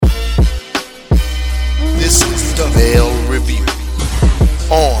Male Review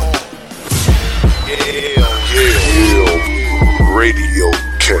on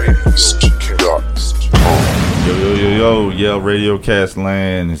Yo, Yale Radio Cast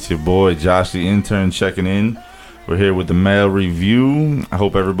land. It's your boy Josh, the intern, checking in. We're here with the Male Review. I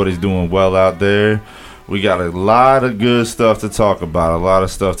hope everybody's doing well out there. We got a lot of good stuff to talk about. A lot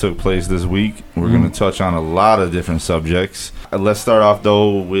of stuff took place this week. We're going to touch on a lot of different subjects. Let's start off,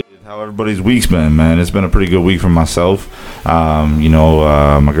 though, with how everybody's week's been, man. It's been a pretty good week for myself.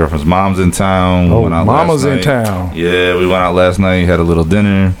 My girlfriend's mom's in town. Oh, mama's in town. Yeah, we went out last night, had a little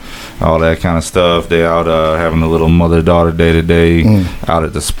dinner, all that kind of stuff. They out having a little mother-daughter day today out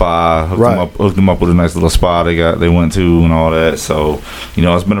at the spa. Hooked them up with a nice little spa they went to and all that. So,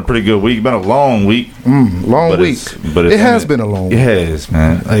 it's been a pretty good week. It's been a long week. Long week. But it has been a long week. It has,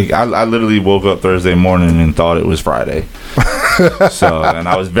 man. Like I literally woke up Thursday morning and thought it was Friday. And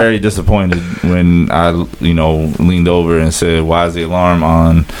I was very disappointed when I, leaned over and said, "Why is the alarm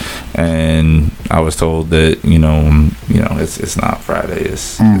on?" And I was told that, it's not Friday.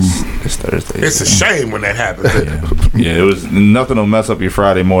 It's Thursday. It's a shame when that happens. Yeah, it was nothing will mess up your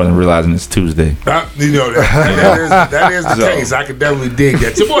Friday more than realizing it's Tuesday. That is the case. I can definitely dig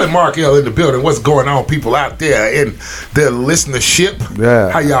that. Your boy Mark L in the building. What's going on, people out there in the listenership? Yeah.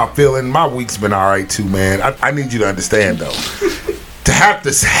 How y'all feeling? My week's been all right too, man. I need you to understand though. To have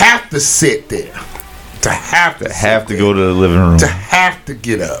to sit there, to have to go to the living room, to have to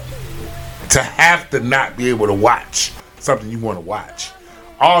get up, to have to not be able to watch something you want to watch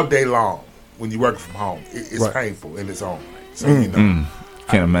all day long when you're working from home. It's painful in its own way. So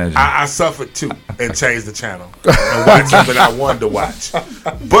can't imagine. I suffered too and changed the channel and watched something I wanted to watch.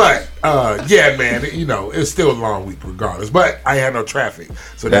 But yeah, man, it's still a long week regardless. But I had no traffic,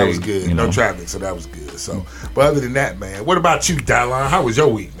 so that was good. No traffic, so that was good. So, but other than that, man, what about you, Dallon? How was your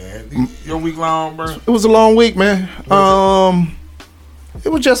week, man? Your week long, bro? It was a long week, man. It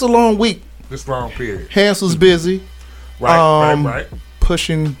was just a long week. This long period. Hans was busy. Right.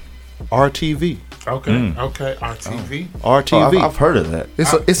 Pushing RTV. Okay. RTV. RTV. I've heard of that.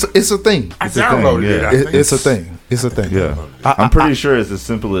 It's a thing. I downloaded it. It's a thing. It's a thing. Yeah. I'm pretty sure it's as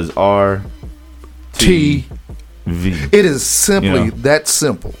simple as RTV. It is simply that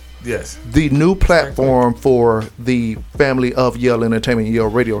simple. Yes. The new platform for the family of Yale Entertainment, Yale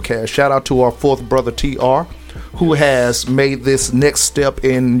Radio Cast. Shout out to our fourth brother, TR, who has made this next step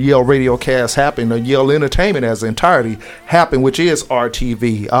in Yale Radio Cast happen, or Yale Entertainment as entirety happen, which is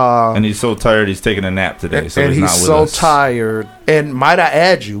RTV. And he's so tired, he's taking a nap today. So and he's so tired. And might I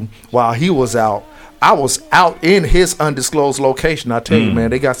add you, while he was out, I was out in his undisclosed location. I tell you,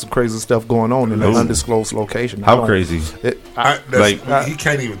 man, they got some crazy stuff going on in the undisclosed location. How crazy? He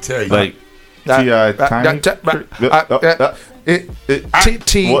can't even tell you. Like T.I. Tiny? T.I.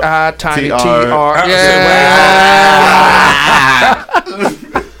 Tiny T.R.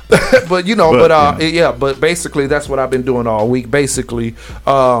 But basically that's what I've been doing all week. Basically,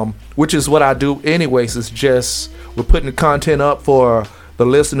 which is what I do anyways. It's just we're putting the content up for the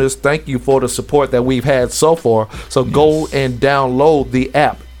listeners. Thank you for the support that we've had so far. So go and download the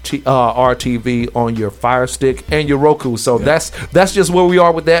app RTV on your Fire Stick and your Roku. So that's just where we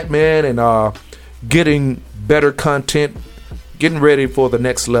are with that, man, and getting better content, getting ready for the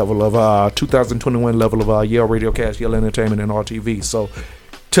next level of 2021 level of Yale Radio Cast, Yale Entertainment, and RTV. So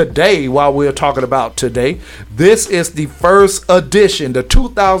today, while we're talking about today, this is the first edition, the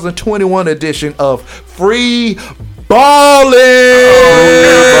 2021 edition of Free Ballin'.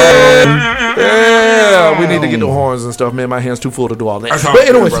 Yeah, we need to get the horns and stuff, man. My hands too full to do all that. But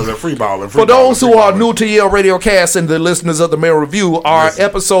anyways, free ballin', for those who are new to Yale Radio Cast and the listeners of the Male Review, our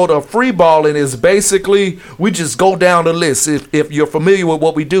episode of Free Ballin' is basically we just go down the list. If you're familiar with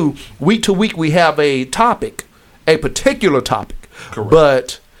what we do, week to week we have a topic, a particular topic.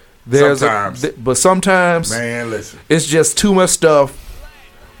 Correct. But sometimes, man, listen, it's just too much stuff.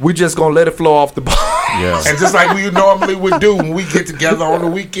 We just gonna let it flow off the bar. Yeah. And just like we normally would do when we get together on the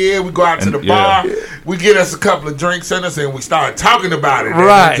weekend, we go out to the bar, we get us a couple of drinks in us, and we start talking about it.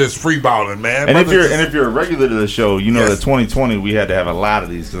 Right. Just free balling, man. And if you're a regular to the show, you know that 2020 we had to have a lot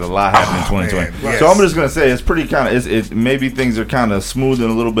of these because a lot happened in 2020. Man, so I'm just gonna say it's pretty kind of maybe things are kind of smoothing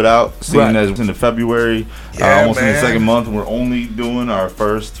a little bit out, seeing as it's into February, almost in the second month, and we're only doing our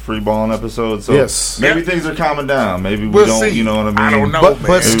first free balling episode. So maybe things are calming down. Maybe we don't. See. You know what I mean? I don't know,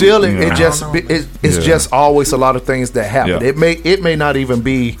 but still, it's just always a lot of things that happen. It may not even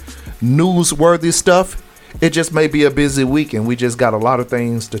be newsworthy stuff. It just may be a busy week, and we just got a lot of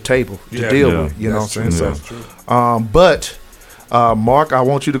things to deal with. You know what I'm saying? So, Mark, I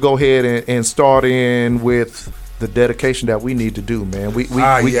want you to go ahead and start in with the dedication that we need to do, man. We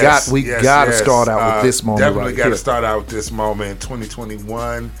Yes, got to start out with this moment. Definitely got to here. start out with this moment.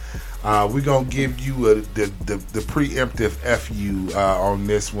 2021. We're gonna give you the preemptive FU on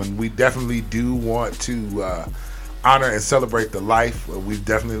this one. We definitely do want to honor and celebrate the life. We've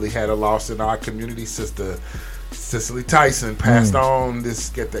definitely had a loss in our community. Sister Cicely Tyson passed on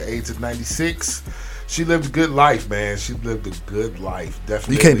this at the age of 96. She lived a good life, man. She lived a good life.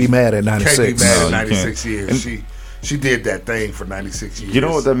 Definitely. You can't be mad at 96. Can't be mad at No, 96 years. She did that thing for 96 years. You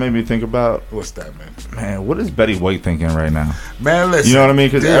know what that made me think about? What's that, man? Man, what is Betty White thinking right now? Man, listen. You know what I mean?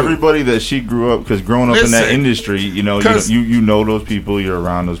 Because dude, everybody that she grew up, because growing up in that Listen, industry, you know those people, you're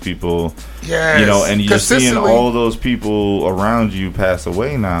around those people, yes, you know, and you're seeing Cicely, all those people around you pass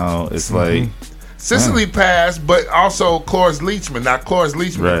away now. It's like Cicely passed, but also Cloris Leachman. Now, Cloris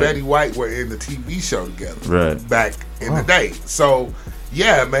Leachman Right. and Betty White were in the TV show together Right. back in the day. So,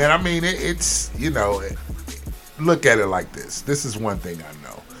 yeah, man, I mean, it's, you know, look at it like this. This is one thing I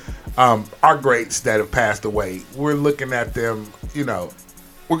know. Our greats that have passed away, we're looking at them, you know,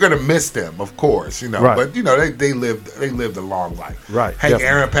 we're gonna miss them, of course, you know. Right. But you know, they lived a long life. Right, Hank definitely.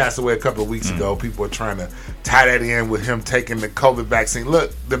 Aaron passed away a couple of weeks ago. People are trying to tie that in with him taking the COVID vaccine.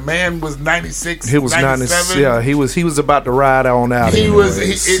 Look, the man was 96. He was 97. Yeah, he was about to ride on out. He anyways.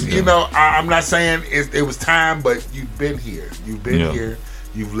 was. You know, I'm not saying it was time, but you've been here. You've been Yeah. here.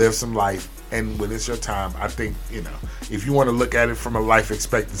 You've lived some life. And when it's your time, I think, you know, if you want to look at it from a life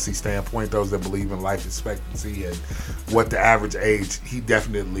expectancy standpoint, those that believe in life expectancy and what the average age, he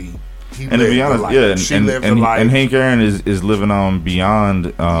definitely And to be honest, yeah, and Hank Aaron is living on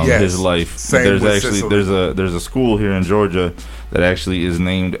beyond his life. Same There's with actually Cicely. there's a school here in Georgia that actually is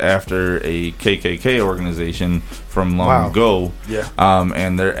named after a KKK organization from long ago. Yeah.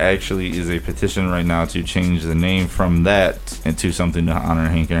 And there actually is a petition right now to change the name from that into something to honor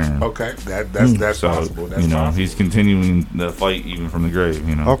Hank Aaron. Okay, that's So possible. That's you know possible. he's continuing the fight even from the grave.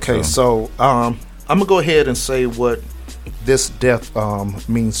 You know. Okay, so I'm gonna go ahead and say what this death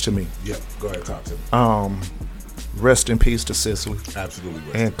means to me. Yeah, go ahead, talk to me. Rest in peace to Cicely, Absolutely.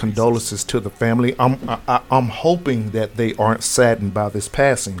 rest in and peace. condolences to the family. I'm hoping that they aren't saddened by this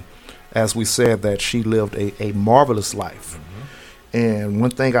passing, as we said that she lived a marvelous life. And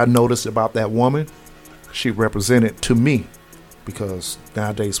one thing I noticed about that woman, she represented to me, because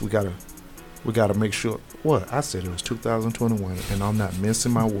nowadays we gotta make sure. What I said, it was 2021, and I'm not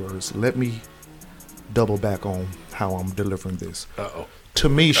mincing my words. Let me double back on how I'm delivering this. To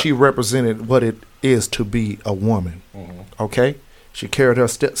me, she represented what it is to be a woman. Okay, she carried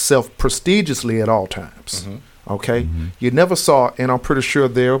herself prestigiously at all times. Okay, you never saw, and I'm pretty sure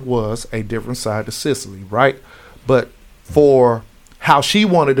there was a different side to Cicely, right? But for how she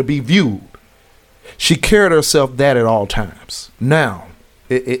wanted to be viewed, she carried herself that at all times. Now,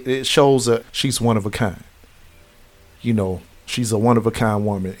 it shows that she's one of a kind. You know, she's a one of a kind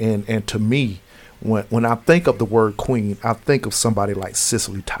woman, and to me, when I think of the word queen, I think of somebody like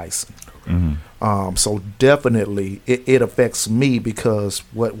Cicely Tyson. So definitely it affects me, because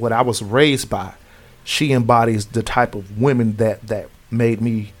what I was raised by, she embodies the type of women that made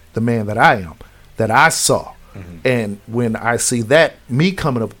me the man that I am, that I saw. And when I see that, me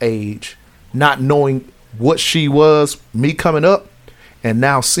coming of age, not knowing what she was, me coming up, and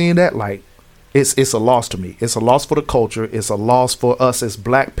now seeing that, like, it's a loss to me. It's a loss for the culture. It's a loss for us as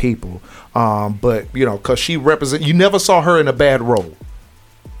black people. But you know, because she represent, you never saw her in a bad role.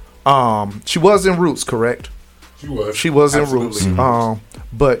 She was in Roots, correct? She was in Roots.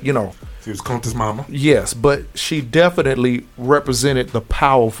 But you know, she was Conta's mama. Yes, but she definitely represented the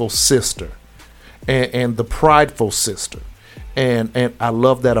powerful sister, and the prideful sister. And I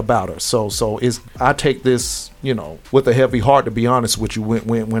love that about her. So I take this, you know, with a heavy heart, to be honest with you.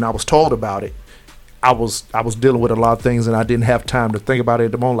 When I was told about it, I was dealing with a lot of things, and I didn't have time to think about it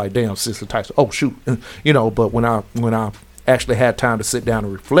at the moment. Like, damn, Sister Tyson. Oh shoot, you know. But when I actually had time to sit down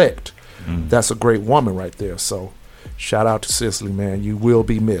and reflect, that's a great woman right there. So shout out to Cicely, man. You will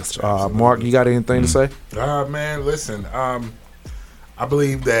be missed. Mark, you got anything to say? Man, listen. I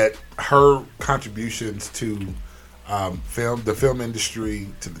believe that her contributions to the film industry,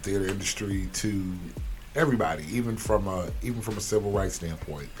 to the theater industry, to everybody, even from a civil rights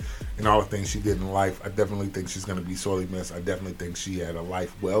standpoint, and all the things she did in life, I definitely think she's going to be sorely missed. I definitely think she had a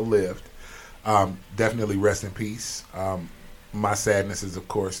life well lived. Definitely rest in peace. My sadness is, of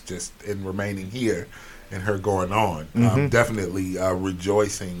course, just in remaining here and her going on. Definitely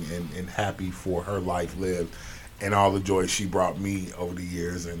rejoicing and happy for her life lived, and all the joy she brought me over the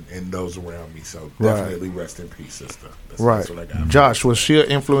years and those around me. So definitely rest in peace, sister. That's what I got. Josh, was she an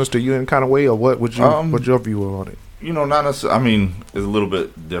influence to you in kind of way, or what would you what's your view on it? not necessarily. I mean, it's a little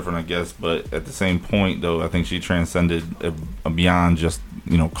bit different, I guess, but at the same point, though, I think she transcended beyond just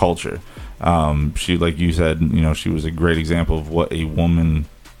culture. She, like you said, she was a great example of what a woman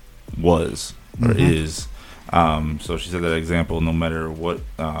was or is. So she set that example. No matter what,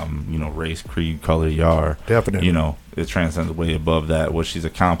 race, creed, color you are, definitely, it transcends way above that. What she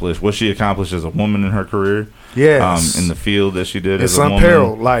accomplished as a woman in her career, in the field that she did as a woman,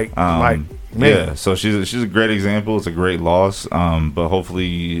 unparalleled. Like, man. Yeah. So she's a great example. It's a great loss. But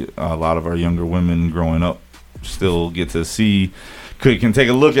hopefully, a lot of our younger women growing up still get to see. Can take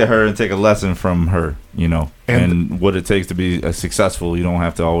a look at her and take a lesson from her, and what it takes to be successful. You don't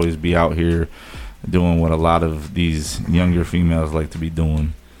have to always be out here doing what a lot of these younger females like to be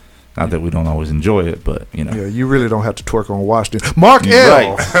doing. Not that we don't always enjoy it, but Yeah, you really don't have to twerk on Washington. Mark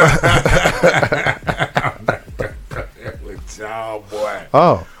L. Oh boy.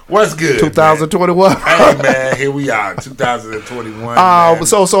 Oh. What's good? 2021. Hey man, here we are, 2021.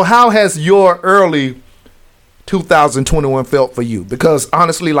 So how has your early 2021 felt for you? Because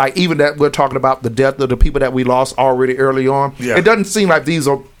honestly, like, even that we're talking about the death of the people that we lost already early on, it doesn't seem like these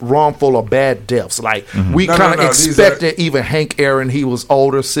are wrongful or bad deaths. Like, we kind of expected even Hank Aaron, he was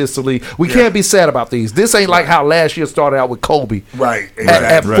older, Sicily. We can't be sad about these. This ain't like how last year started out with Kobe. Right.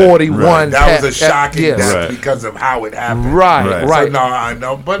 At 41. Right. That was a shocking death because of how it happened. Right. So, no, I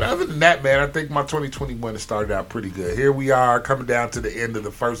know. But other than that, man, I think my 2021 has started out pretty good. Here we are coming down to the end of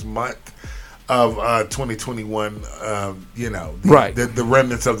the first month of 2021, the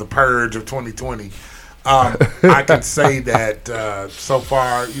remnants of the purge of 2020. I can say that so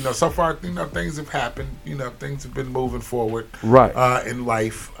far, things have happened. Things have been moving forward. Right. In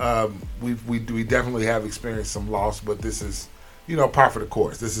life, we definitely have experienced some loss, but this is, par for the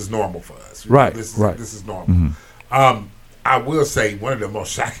course. This is normal for us. Right. This is normal. I will say one of the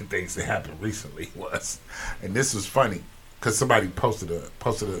most shocking things that happened recently was, and this was funny, because somebody posted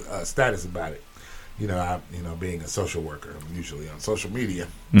a status about it. Being a social worker, I'm usually on social media.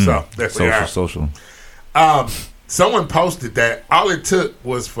 So that's social. Someone posted that all it took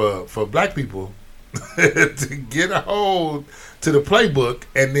was for black people to get a hold to the playbook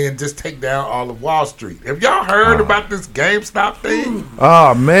and then just take down all of Wall Street. Have y'all heard about this GameStop thing?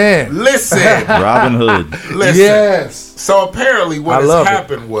 Oh man! Listen, Robin Hood. Listen. Yes. So apparently, what has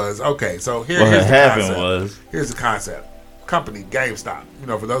happened was So here's the concept. Here's the concept. Company GameStop.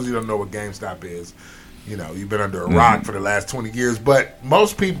 For those of you who don't know what GameStop is, you've been under a rock for the last 20 years, but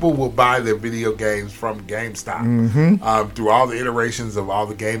most people will buy their video games from GameStop. Through all the iterations of all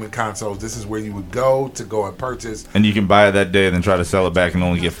the gaming consoles, this is where you would go and purchase. And you can buy it that day and then try to sell it back and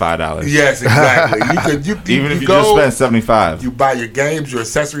only get $5. Yes, exactly. Even if you just spend $75. You buy your games, your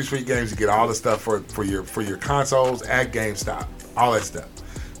accessories for your games, you get all the stuff for your consoles at GameStop. All that stuff.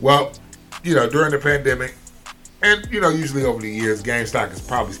 Well, during the pandemic, and, usually over the years, GameStop has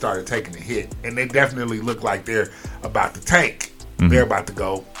probably started taking a hit. And they definitely look like they're about to tank. They're about to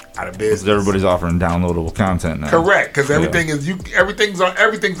go out of business. Everybody's offering downloadable content now. Correct, because everything's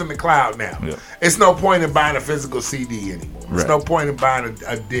in the cloud now. Yeah. It's no point in buying a physical CD anymore. Right. It's no point in buying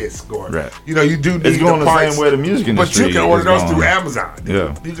a disc or you do need it's going the parts, the same way the music industry. But you can order those through Amazon.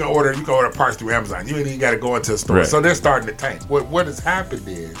 Yeah. You can order parts through Amazon. You ain't even got to go into a store. Right. So they're starting to tank. What has happened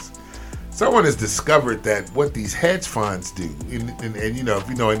is someone has discovered that what these hedge funds do, and if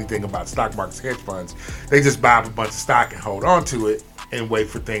you know anything about stock markets, hedge funds, they just buy up a bunch of stock and hold on to it and wait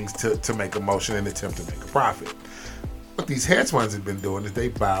for things to make a motion and attempt to make a profit. What these hedge funds have been doing is they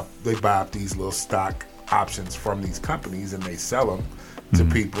buy up these little stock options from these companies and they sell them to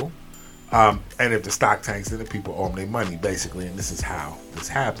people. And if the stock tanks, then the people owe them their money, basically. And this is how this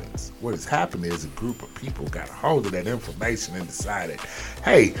happens. What has happened is a group of people got a hold of that information and decided,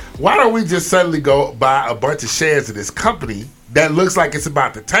 hey, why don't we just suddenly go buy a bunch of shares of this company that looks like it's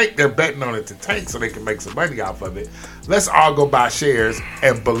about to tank? They're betting on it to tank so they can make some money off of it. Let's all go buy shares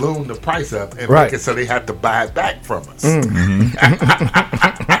and balloon the price up and make it so they have to buy it back from us.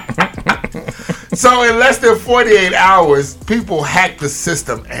 So in less than 48 hours, people hacked the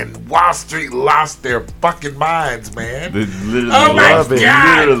system and Wall Street lost their fucking minds, man. They literally oh my God.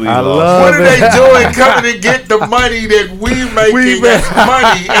 I love what are they doing coming to get the money that we making as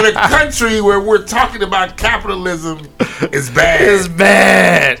money in a country where we're talking about capitalism is bad. It's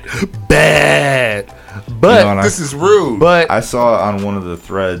bad. But this is rude. But I saw on one of the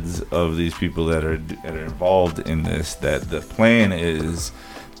threads of these people that are involved in this that the plan is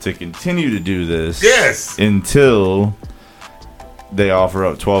to continue to do this until they offer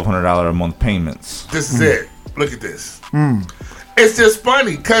up $1,200 a month payments. This is it. Look at this. It's just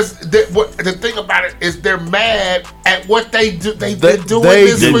funny because the thing about it is they're mad at what they do. They've been doing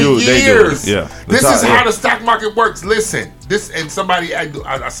this for years. Yeah, this is how the stock market works. Listen, and somebody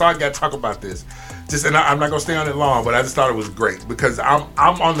I saw a guy talk about this. And I'm not gonna stay on it long, but I just thought it was great because I'm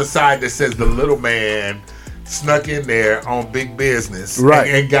on the side that says the little man snuck in there on big business, right,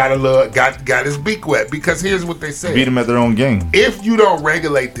 and got his beak wet. Because here's what they say: beat them at their own game. If you don't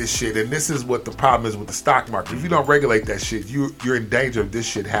regulate this shit, and this is what the problem is with the stock market, if you don't regulate that shit, you're in danger of this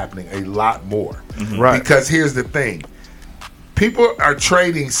shit happening a lot more. Mm-hmm. Right? Because here's the thing: people are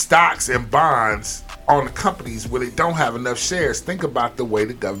trading stocks and bonds on the companies where they don't have enough shares. Think about the way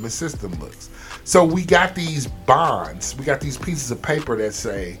the government system looks. So we got these bonds, we got these pieces of paper that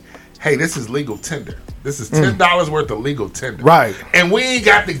say, hey, this is legal tender. This is $10 worth of legal tender. Right. And we ain't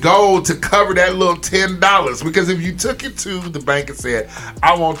got the gold to cover that little $10. Because if you took it to the bank and said,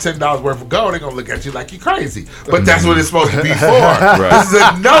 I want $10 worth of gold, they're going to look at you like you're crazy. But that's what it's supposed to be for. Right. This is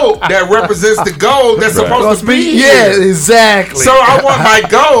a note that represents the gold that's supposed to be here. Yeah, exactly. So I want my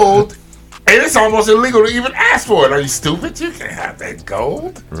gold. And it's almost illegal to even ask for it. Are you stupid? You can't have that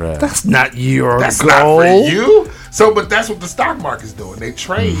gold. Right. That's not your that's gold. Not for you. So, but that's what the stock market's doing. They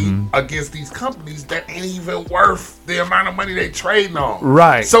trade against these companies that ain't even worth the amount of money they trading on.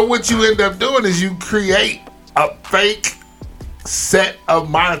 Right. So what you end up doing is you create a fake set of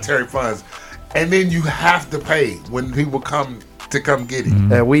monetary funds, and then you have to pay when people come get it.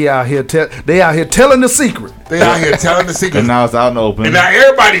 And we out here they out here telling the secret. They out here telling the secret. And now it's out in the open. And now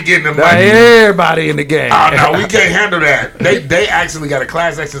everybody getting the money. Now everybody in the game. Oh no, we can't handle that. They actually got a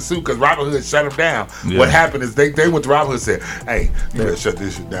class action suit because Robinhood shut them down. Yeah. What happened is they went to Robinhood and said, "Hey, you better shut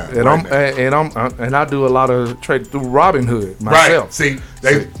this shit down." And I do a lot of trade through Robinhood myself. Right. See,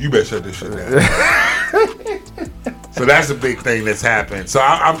 you better shut this shit down. So that's a big thing that's happened. So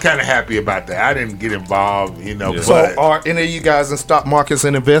I'm kind of happy about that. I didn't get involved, Yeah. So are any of you guys in stock markets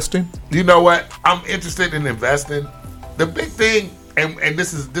and investing? You know what? I'm interested in investing. The big thing, and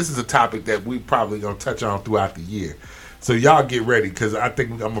this is a topic that we probably gonna touch on throughout the year. So y'all get ready because I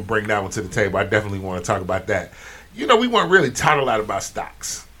think I'm gonna bring that one to the table. I definitely want to talk about that. We weren't really taught a lot about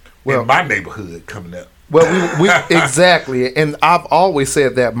stocks in my neighborhood coming up. Well, we exactly, and I've always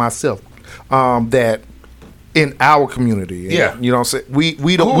said that myself. That. In our community, yeah, you know what I'm saying?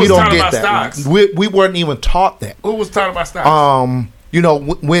 We don't get that. Stocks? We weren't even taught that. Who was taught about stocks?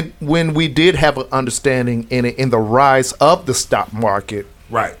 When we did have an understanding in the rise of the stock market,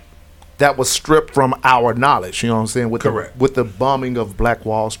 right? That was stripped from our knowledge. You know what I'm saying? Correct. With the bombing of Black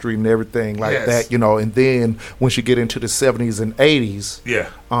Wall Street and everything like that. And then once you get into the 70s and 80s,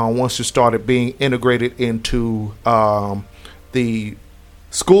 once you started being integrated into the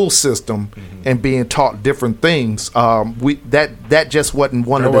school system and being taught different things, that just wasn't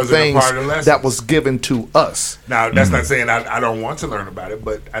one of the things that was given to us. Now that's not saying I don't want to learn about it,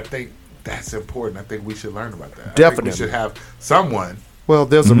 but I think that's important. I think we should learn about that. Definitely, I think we should have someone. Well,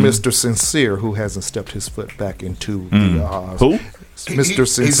 there's a Mr. Sincere who hasn't stepped his foot back into the who? Mr.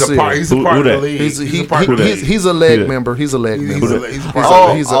 Sincere. He's a part of the league. He's a leg member. He's a leg member.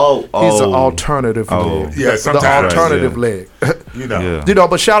 He's an alternative leg. Yeah, the alternative leg.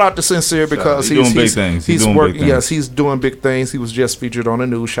 But shout out to Sincere because he's doing big things. He's working. Yes, he's doing big things. He was just featured on the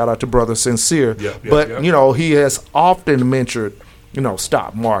news. Shout out to brother Sincere. But he has often mentioned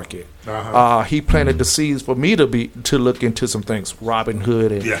stock market. He planted the seeds for me to look into some things,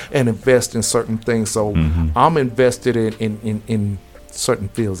 Robinhood and invest in certain things. So I'm invested in certain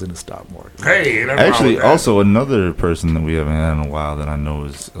fields in the stock market. Hey, actually, also another person that we haven't had in a while that I know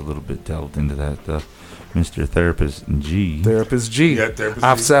is a little bit delved into that, Mr. Therapist G. Therapist G. Yeah, Therapist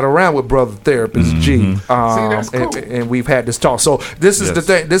I've G. sat around with brother Therapist G. See, that's cool. and we've had this talk. So this is the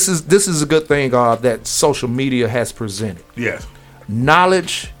thing. This is a good thing that social media has presented. Yes.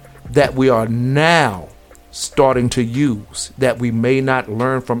 Knowledge that we are now starting to use that we may not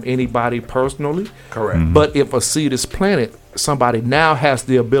learn from anybody personally. Correct. But if a seed is planted, somebody now has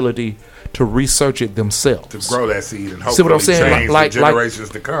the ability to research it themselves, to grow that seed and hopefully see what I'm saying? change the generations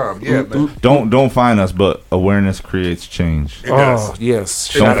to come. Yeah, man. Don't find us, but awareness creates change. Yes.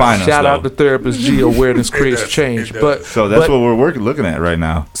 Shout out to Therapist G. Awareness creates change. But so that's what we're looking at right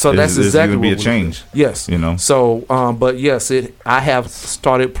now. So that's exactly what be a change. Yes. So, but yes, I have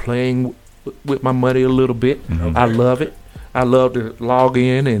started playing with my money a little bit. Okay. I love it. I love to log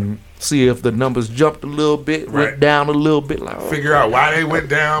in and see if the numbers jumped a little bit, went down a little bit. Like, figure out why they went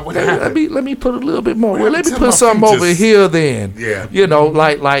down. What happened? Let me put a little bit more. Let me put something over here then. Yeah.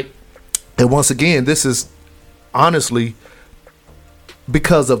 Like, and once again, this is honestly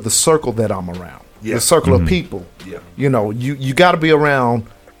because of the circle that I'm around. Yeah. The circle of people. Yeah. You got to be around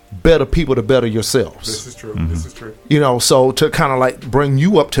better people to better yourselves. This is true. This is true. You know, so to kind of like bring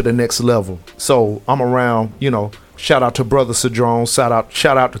you up to the next level. So I'm around, you know, shout out to Brother Cedrone,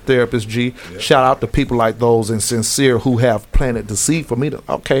 shout out to Therapist G, shout out to people like those and Sincere who have planted the seed for me to,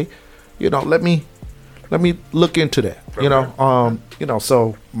 okay, you know, let me look into that. You know,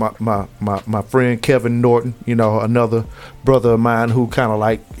 so my friend Kevin Norton, you know, another brother of mine who kind of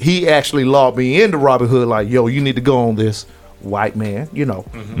like, he actually logged me into Robin Hood, like, yo, you need to go on this. White man, you know,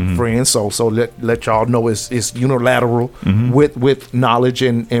 friends. So let y'all know it's unilateral with knowledge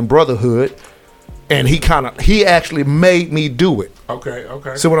and brotherhood. And he actually made me do it. Okay.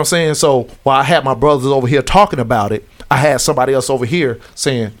 See what I'm saying? So while I had my brothers over here talking about it, I had somebody else over here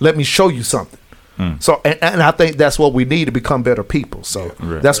saying, let me show you something. So and I think that's what we need to become better people. So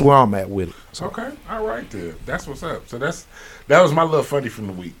that's where I'm at with it. So. Okay, all right, then. That's what's up. So that was my little funny from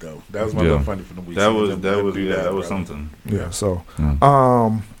the week, though. That was my little funny from the week. That was something. Yeah. So,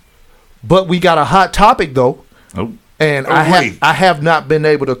 but we got a hot topic though. Oh. And I have not been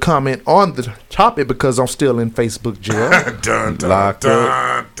able to comment on the topic because I'm still in Facebook jail. Locked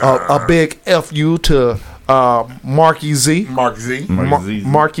up. A big FU to Marky Z.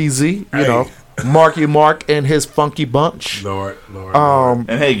 Marky Z. You know, Marky Mark and his funky bunch. Lord. And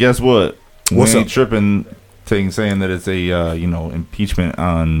hey, guess what? What's we ain't up? tripping saying that it's a impeachment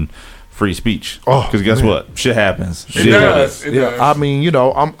on free speech. Oh, because guess what? Shit happens. It does. I mean, you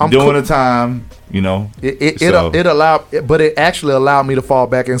know, I'm doing the time. You know, it allowed, but it actually allowed me to fall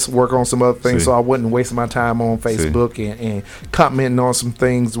back and work on some other things, so I wouldn't waste my time on Facebook and commenting on some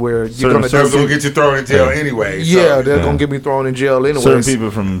things where you're gonna get you thrown in jail anyway. Yeah, they're gonna get me thrown in jail anyway. Certain people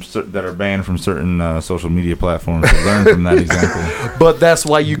that are banned from certain social media platforms have learned from that example. But that's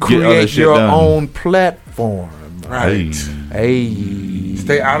why you create your own platform. Right. Hey.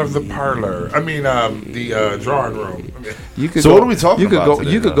 Stay out of the parlor. I mean, the drawing room. What are we talking about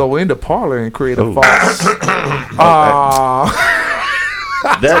today, You could go into parlor and create a false.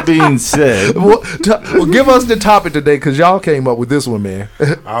 That being said, well, give us the topic today because y'all came up with this one, man.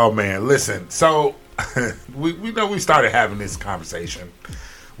 Oh man, listen. So we started having this conversation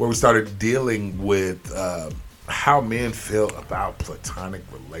where we started dealing with how men feel about platonic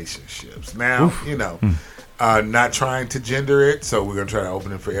relationships. Now, not trying to gender it, so we're gonna try to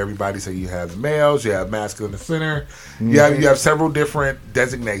open it for everybody. So you have males, you have masculine and center, you have several different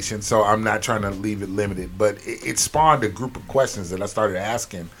designations. So I'm not trying to leave it limited, but it spawned a group of questions that I started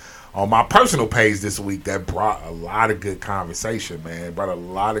asking on my personal page this week that brought a lot of good conversation, man. It brought a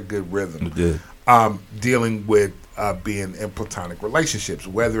lot of good rhythm. It did. Dealing with being in platonic relationships,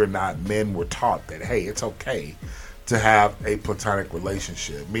 whether or not men were taught that, hey, it's okay to have a platonic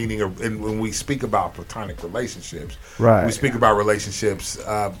relationship, meaning when we speak about platonic relationships, we speak about relationships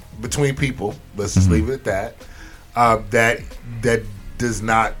between people. Let's just leave it at that. That does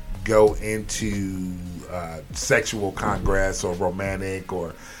not go into sexual congress or romantic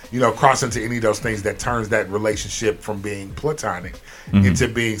or cross into any of those things that turns that relationship from being platonic into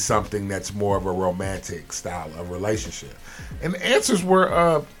being something that's more of a romantic style of relationship. And the answers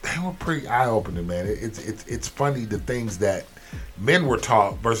were pretty eye-opening, man. It's funny the things that men were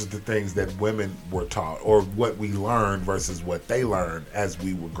taught versus the things that women were taught, or what we learned versus what they learned as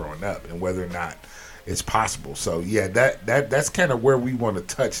we were growing up, and whether or not it's possible. So yeah, that's kind of where we want to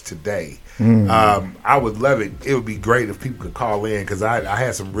touch today. I would love it. It would be great if people could call in because I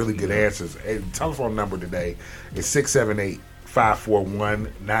had some really good answers. And the telephone number today is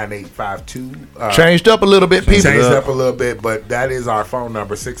 678-541-9852. Changed up a little bit, people. Changed up a little bit, but that is our phone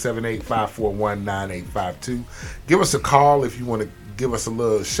number, 678-541-9852. Give us a call if you want to give us a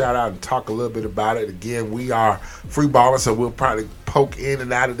little shout out and talk a little bit about it. Again, we are free balling, so we'll probably poke in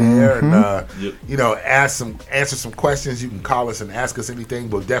and out of there and answer some questions. You can call us and ask us anything,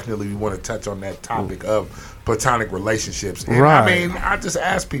 but definitely we want to touch on that topic of platonic relationships. And I mean, I just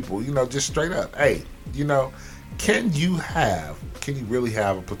ask people, just straight up, hey, can you really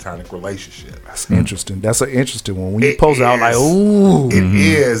have a platonic relationship? That's interesting. That's an interesting one. When you post it out like, ooh. It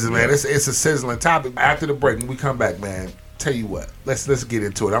is, man. It's a sizzling topic. After the break, when we come back, man, tell you what, let's get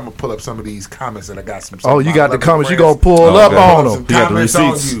into it. I'm gonna pull up some of these comments that I got. You got the comments. You gonna pull up on them. You got the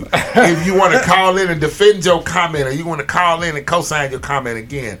receipts. On you. If you want to call in and defend your comment, or you want to call in and co-sign your comment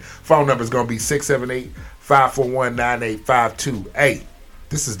again, phone number is gonna be 678-541-9852. Hey,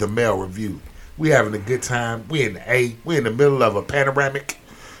 this is the Male Review. We having a good time. We in the middle of a panoramic.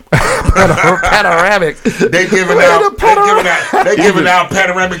 Panoramic. They giving out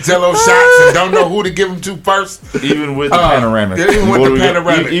panoramic Jello shots and don't know who to give them to first. Even with the panoramic.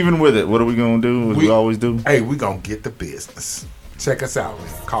 Even with it, what are we gonna do? As we always do. Hey, we gonna get the business. Check us out, man.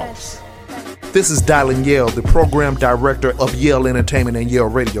 Call us. This is Dylan Yale, the program director of Yale Entertainment and Yale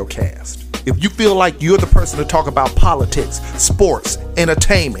Radiocast. If you feel like you're the person to talk about politics, sports,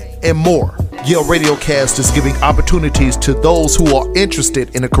 entertainment, and more, Yale Radiocast is giving opportunities to those who are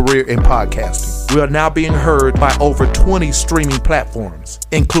interested in a career in podcasting. We are now being heard by over 20 streaming platforms,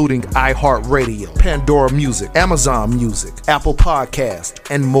 including iHeartRadio, Pandora Music, Amazon Music, Apple Podcast,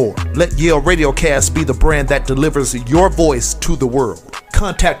 and more. Let Yale Radiocast be the brand that delivers your voice to the world.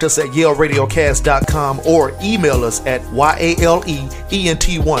 Contact us at YaleRadiocast.com or email us at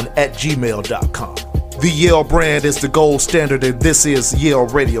YaleEnt1@gmail.com. The Yale brand is the gold standard, and this is Yale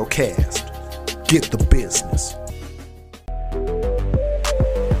Radiocast. Get the business.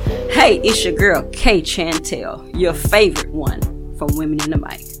 Hey, it's your girl Kay Chantel, your favorite one from Women in the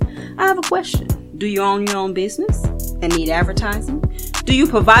Mic. I have a question. Do you own your own business and need advertising? Do you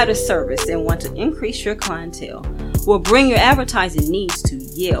provide a service and want to increase your clientele? Well, bring your advertising needs to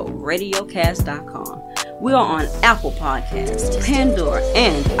YaleRadiocast.com. We are on Apple Podcasts, Pandora,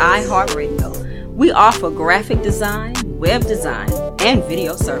 and iHeartRadio. We offer graphic design, web design, and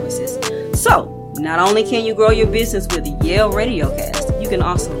video services. So, not only can you grow your business with Yale Radiocast, you can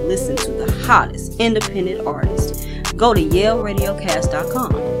also listen to the hottest independent artists. Go to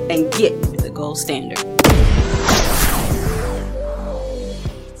YaleRadiocast.com and get the gold standard.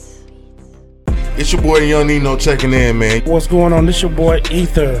 It's your boy Young Nino checking in, man. What's going on? This your boy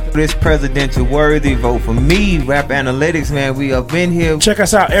Ether. This presidential worthy, vote for me. Rap Analytics, man. We up in here. Check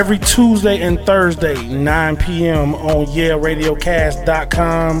us out every Tuesday and Thursday, 9 p.m. on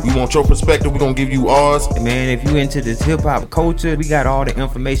YaleRadiocast.com. We want your perspective. We're going to give you ours. Man, if you into this hip-hop culture, we got all the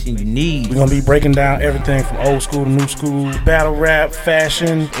information you need. We're going to be breaking down everything from old school to new school, battle rap,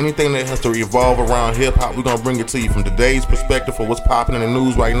 fashion. Anything that has to revolve around hip-hop, we're going to bring it to you from today's perspective for what's popping in the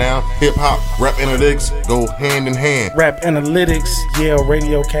news right now. Hip-hop, rap analytics go hand in hand. Rap Analytics,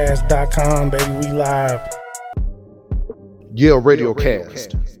 YaleRadiocast.com, baby, we live. Yale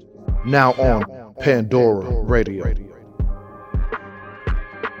Radiocast, now on Pandora Radio.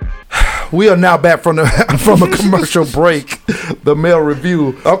 We are now back from a commercial break, the mail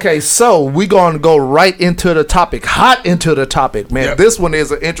review. Okay, so we're going to go right into the topic, hot into the topic, man. Yep. This one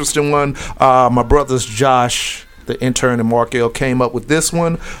is an interesting one. My brothers Josh, the intern, and Mark L came up with this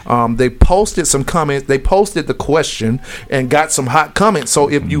one. They posted some comments. They posted the question and got some hot comments. So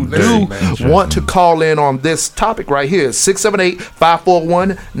if you do want to call in on this topic right here,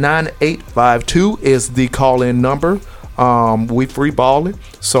 678-541-9852 is the call-in number. We free balling.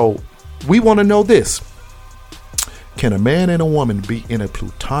 So we want to know this. Can a man and a woman be in a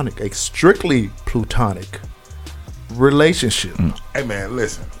strictly platonic relationship? Hey, man,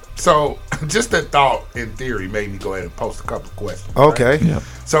 listen. So, just that thought in theory made me go ahead and post a couple of questions. Okay. Right? Yep.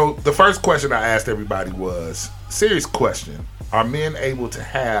 So, the first question I asked everybody was, serious question, are men able to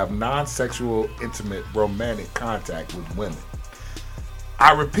have non-sexual, intimate, romantic contact with women?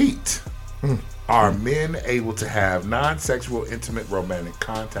 I repeat, are men able to have non-sexual, intimate, romantic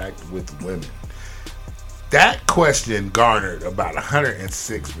contact with women? That question garnered about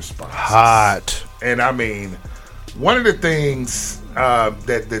 106 responses. Hot. And I mean, one of the things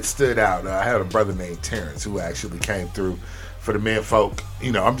that stood out, I had a brother named Terrence who actually came through for the men folk.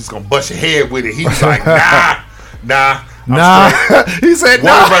 You know, I'm just going to bust your head with it. He was like, nah. He said,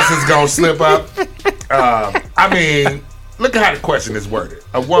 one of us is going to slip up. I mean, look at how the question is worded.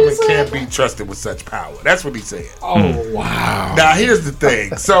 A woman can't be trusted with such power. That's what he said. Oh, wow. Now, here's the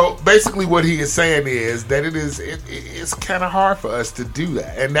thing. So, basically what he is saying is that it's kind of hard for us to do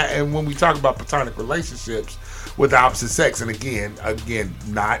that. And when we talk about platonic relationships with the opposite sex, and again,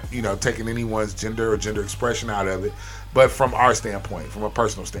 not, taking anyone's gender or gender expression out of it, but from our standpoint, from a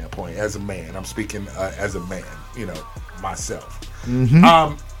personal standpoint, as a man, I'm speaking as a man, myself. Mm-hmm.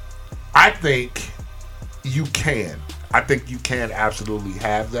 I think you can absolutely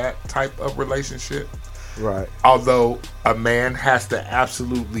have that type of relationship. Right. Although a man has to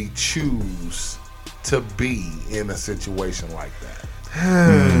absolutely choose to be in a situation like that.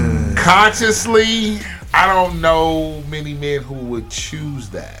 Consciously, I don't know many men who would choose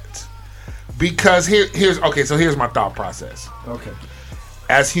that. Because here's my thought process. Okay.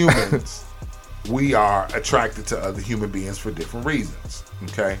 As humans, we are attracted to other human beings for different reasons.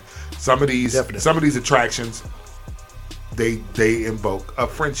 Okay? Some of these attractions, they invoke a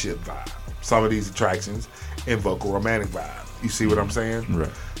friendship vibe. Some of these attractions invoke a romantic vibe. You see what I'm saying? Right.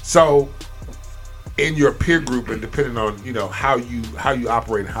 So, in your peer group, and depending on how you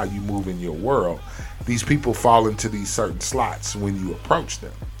operate and how you move in your world, these people fall into these certain slots when you approach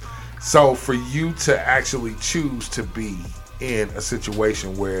them. So, for you to actually choose to be in a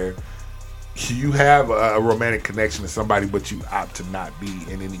situation where you have a romantic connection to somebody, but you opt to not be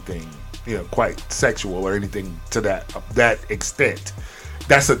in anything quite sexual or anything to that extent.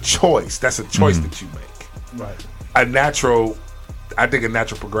 That's a choice. That's a choice that you make. Right. I think a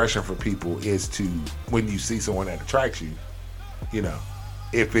natural progression for people is to, when you see someone that attracts you,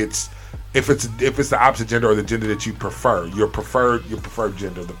 if it's the opposite gender or the gender that you prefer, your preferred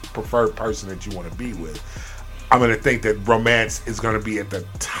gender, the preferred person that you want to be with, I'm going to think that romance is going to be at the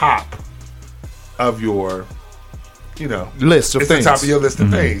top of your, list of it's things. the top of your list of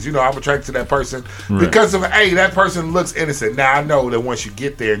things. I'm attracted to that person because of, hey, that person looks innocent. Now I know that once you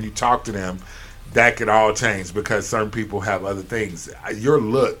get there and you talk to them, that could all change because certain people have other things. Your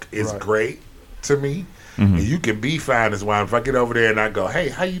look is great to me. And you can be fine as well. If I get over there and I go, hey,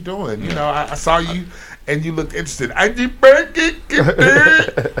 how you doing? I saw you and you looked interested. I can't.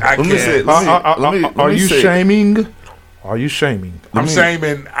 Are you shaming? Are you shaming? I'm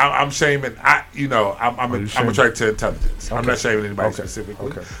shaming. I'm attracted to intelligence. Okay. I'm not shaming anybody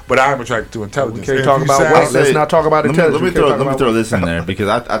specifically, but I'm attracted to intelligence. We can't talk about weight. Let's not talk about intelligence. Let me throw this in there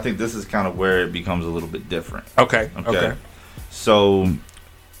because I think this is kind of where it becomes a little bit different. Okay. So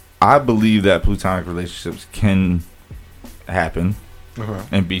I believe that platonic relationships can happen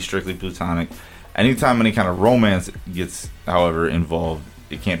and be strictly platonic. Anytime any kind of romance gets, however, involved,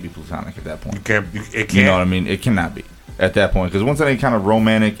 it can't be platonic at that point. It can't. You know what I mean? It cannot be at that point because once any kind of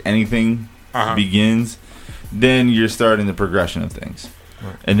romantic anything begins, then you're starting the progression of things,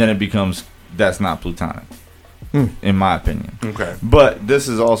 and then it becomes that's not platonic, in my opinion. Okay. But this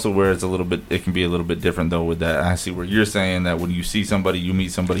is also where it's it can be a little bit different though. With that, I see where you're saying that when you see somebody, you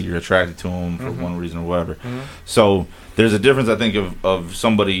meet somebody, you're attracted to them for one reason or whatever. So there's a difference, I think, of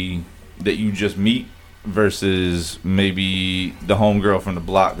somebody that you just meet versus maybe the homegirl from the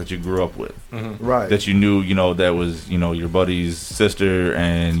block that you grew up with, right? That you knew, that was, your buddy's sister,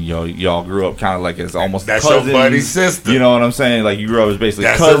 and y'all grew up kind of like as almost that's cousins. Your buddy's sister. You know what I'm saying? Like you grew up as basically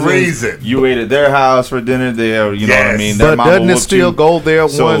that's cousins. The reason you ate at their house for dinner. There, you know what I mean? But doesn't it still go there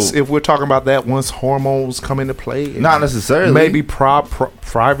once? If we're talking about that, once hormones come into play, not necessarily. Maybe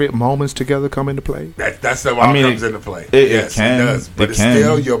private moments together come into play. That's the one comes into play. It can, it does, but it's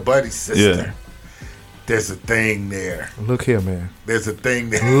still your buddy's sister. Yeah. There's a thing there. Look here, man. There's a thing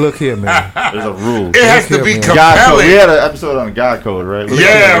there. Look here, man. There's a rule. It has to be compelling. God code. We had an episode on God code, right?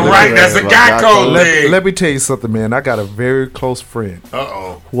 Right. That's a God code thing. Let me tell you something, man. I got a very close friend.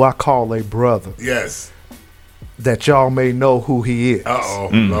 Who I call a brother. Yes. That y'all may know who he is.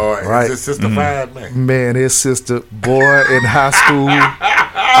 Lord. Right? Is his sister fine, man? Man, his sister, boy, in high school,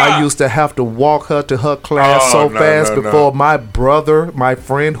 I used to have to walk her to her class fast before my brother, my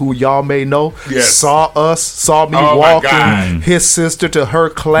friend, who y'all may know, saw me walking his sister to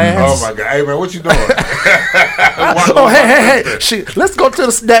her class. Oh my God! Hey man, what you doing? Hey! Let's go to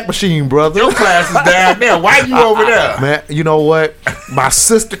the snack machine, brother. Your class is down there. Why you over there? Man, you know what? My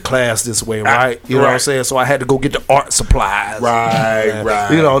sister class this way, right? You know what I'm saying? So I had to go get the art supplies. Right.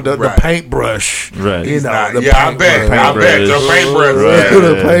 The paintbrush. Right. I bet your paintbrush.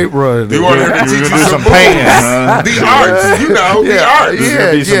 The paintbrush. You want him to teach you some painting, the arts, the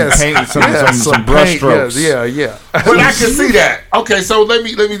arts. Some brush strokes. Yeah. But I can see that. Okay, so let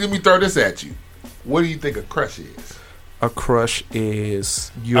me throw this at you. What do you think a crush is? A crush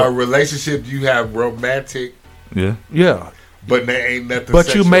is a relationship you have romantic. Yeah. But there ain't nothing.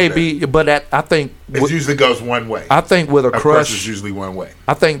 But you may be. But I think it usually goes one way. I think with a crush is usually one way.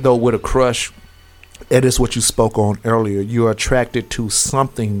 I think though with a crush, it is what you spoke on earlier. You're attracted to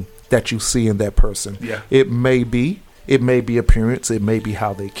something that you see in that person. Yeah. It may be appearance. It may be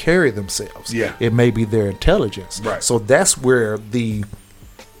how they carry themselves. Yeah. It may be their intelligence. Right. So that's where the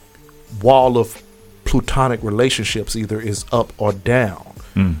wall of platonic relationships either is up or down.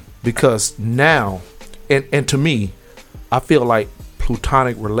 Because now, and to me, I feel like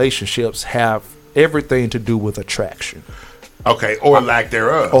platonic relationships have everything to do with attraction. Okay, or lack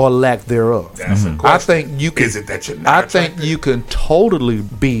thereof. That's a question. I think you can. Is it that you're not attracted? think you can totally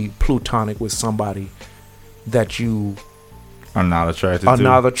be platonic with somebody that you are not attracted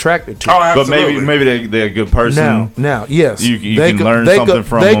to. Oh, absolutely. But maybe they're a good person. Now, yes, you can learn something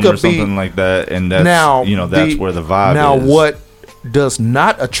from them or something like that, and that's that's where the vibe is. Now, what does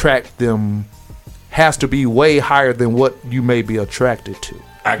not attract them has to be way higher than what you may be attracted to.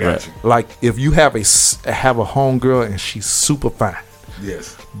 I got you. Like if you have a homegirl and she's super fine.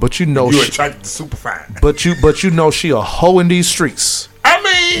 Yes. But you're attracted to super fine. But you know she a hoe in these streets. I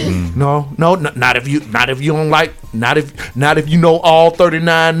mean, no, not if you don't like, not if you know all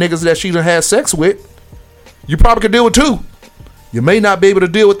 39 niggas that she done had sex with. You probably could deal with 2. You may not be able to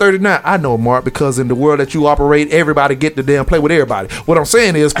deal with 39. I know, Mark, because in the world that you operate, everybody get to damn play with everybody. What I'm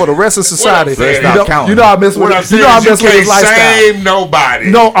saying is, for the rest of society, you know I mess with his lifestyle. Shame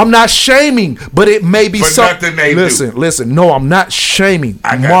nobody. No, I'm not shaming, but it may be something they listen. No, I'm not shaming.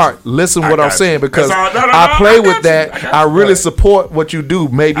 Mark, listen what I'm saying, because I play with that. I really support what you do.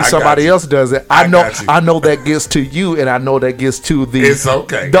 Maybe somebody else does it. I know that gets to you, and I know that gets to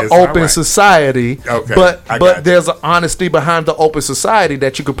the open society. Okay, but there's an honesty behind the open society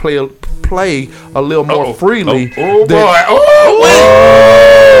that you could play a little more freely. Boy, you done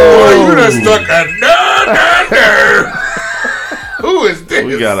stuck a nerve. Who is this?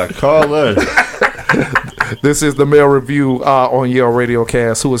 We got a caller. This is the Male Review on Yale Radio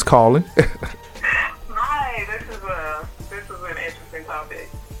Cast. Who is calling? Hi, this is an interesting topic.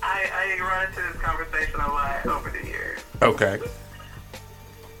 I run into this conversation a lot over the years. Okay.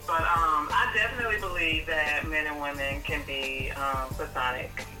 But I definitely believe that men and women can be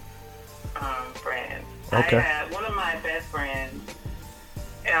platonic friends. Okay. I had one of my best friends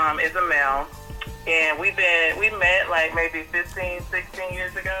is a male, and we met like maybe 15, 16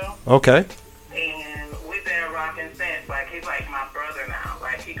 years ago. Okay. And we've been rocking since. Like, he's like my brother now.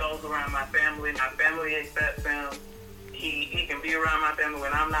 Like, he goes around my family. My family accepts him. He can be around my family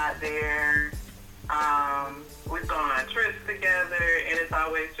when I'm not there. We've gone on trips together, and it's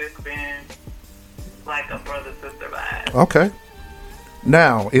always just been like a brother-sister vibe. Okay.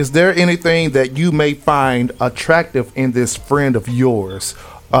 Now, is there anything that you may find attractive in this friend of yours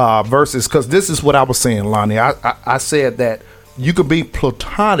versus, because this is what I was saying, Lonnie. I said that you could be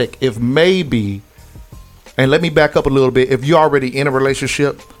platonic if maybe, and let me back up a little bit, if you're already in a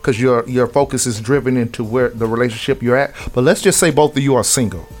relationship, because your focus is driven into where the relationship you're at. But let's just say both of you are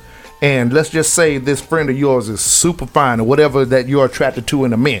single. And let's just say this friend of yours is super fine, or whatever that you're attracted to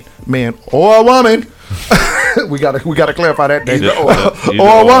in a man or a woman. we gotta clarify that.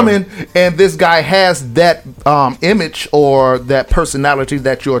 Or a woman, and this guy has that image or that personality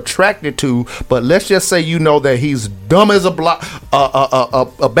that you're attracted to. But let's just say you know that he's dumb as a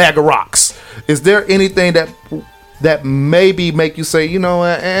bag of rocks. Is there anything that maybe make you say, you know,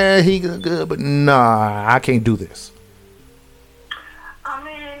 he good, but nah, I can't do this?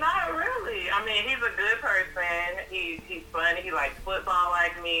 Funny. He likes football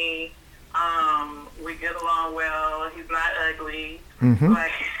like me. We get along well. He's not ugly. Mm-hmm.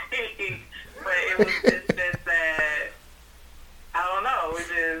 Like, but it was just that, I don't know.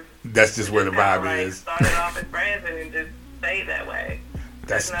 That's just where the vibe is. Started off as friends and it just stayed that way.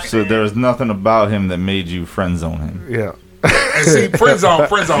 So there was nothing about him that made you friend zone him. Yeah. And see, friend zone.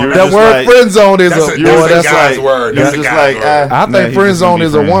 That word friend zone is a guy's word. That's a guy's word. I think friend zone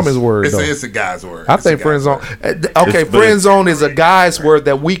is a woman's word. It's a guy's word. I think friend zone. Okay, friend zone is a guy's word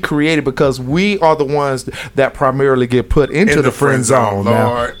that we created because we are the ones that primarily get put into the friend zone.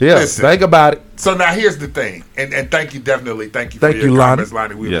 Lord, yeah, listen, think about it. So now here's the thing, and thank you for your comments,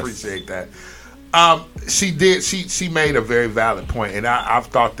 Lonnie. We appreciate that. She made a very valid point, and I've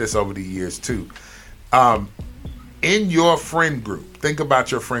thought this over the years too. In your friend group, think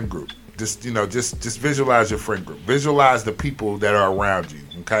about your friend group. Just visualize your friend group. Visualize the people that are around you,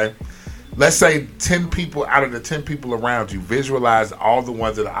 okay? Let's say 10 people out of the 10 people around you, visualize all the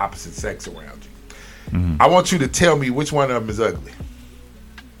ones of the opposite sex around you. Mm-hmm. I want you to tell me which one of them is ugly.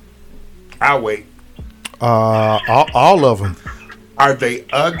 I'll wait. All of them. Are they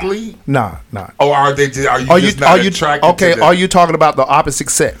ugly? Nah. Or are you not attracted to them? Are you talking about the opposite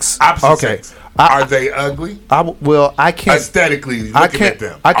sex? Opposite sex. Are they ugly? I can't aesthetically looking at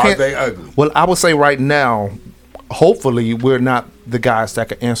them. Are they ugly? Well, I would say right now, hopefully, we're not the guys that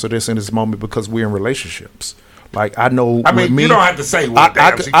can answer this in this moment because we're in relationships. Like I know. I mean, you don't have to say what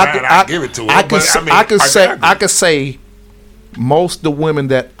I give it to her. I could say most of the women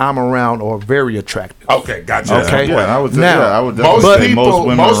that I'm around are very attractive. Okay, gotcha. Okay, yeah, I would definitely say most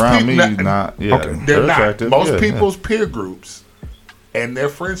women around me not. Yeah, okay, they're not. Attractive. Most people's peer groups and their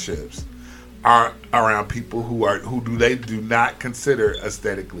friendships are around people who do not consider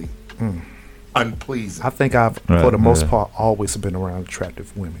aesthetically unpleasing. I think I've for the most part always been around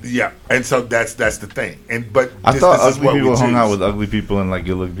attractive women. Yeah, and so that's the thing. But I thought ugly people hung out with ugly people and like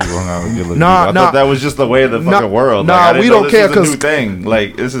good looking people hung out with good looking people. I thought that was just the way of the fucking world. No, we don't care because new thing.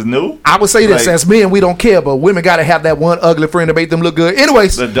 Like this is new. I would say this as men, we don't care, but women got to have that one ugly friend to make them look good.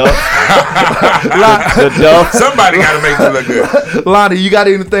 Anyways, the duff. The duff. Somebody got to make them look good. Lonnie, you got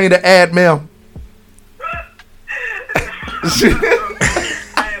anything to add, ma'am? I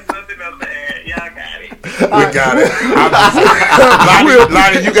have nothing else to add. Y'all got it. We got it.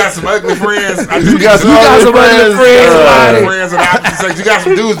 Lonnie, you got some ugly friends. You got some ugly friends, Lonnie. Friends and opposite sex. You got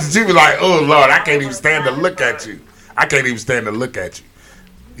some dudes that you be like, oh Lord, I can't even stand to look at you. I can't even stand to look at you.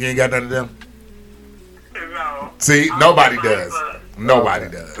 You ain't got none of them? No. See, nobody does. Nobody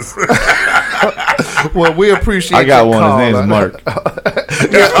does. Well, we appreciate. I got your one. call. His name's Mark.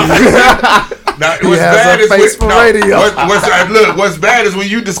 Now, He has a face for radio. What's bad is when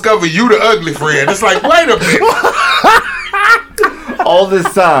you discover you the ugly friend. It's like, wait a minute. All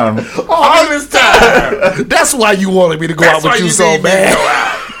this time. All this time. That's why you wanted me to go out with you so need me to bad. go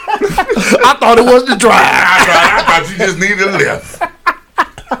out. I thought it was the drive. I thought you just needed a lift.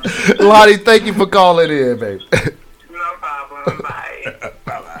 Lottie, thank you for calling in, baby. No problem. Bye.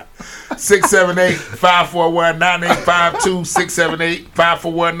 678-541-9852.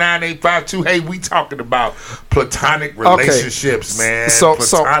 678-541-9852. Hey, we talking about platonic relationships, man.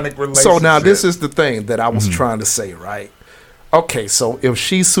 Platonic relationships. So now this is the thing that I was trying to say, right? Okay, so if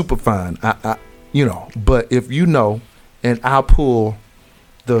she's super fine, I but if you know, and I'll pull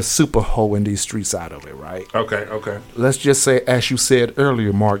the super hoe in these streets out of it, right? Okay. Let's just say, as you said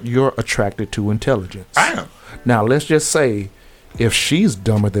earlier, Mark, you're attracted to intelligence. I am. Now, let's just say if she's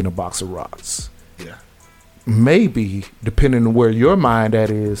dumber than a box of rocks, Yeah. maybe, depending on where your mind at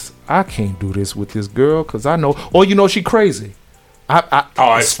is, I can't do this with this girl because I know, or she crazy.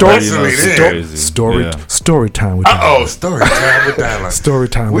 Story time with Dylan. Story time with Dylan. Story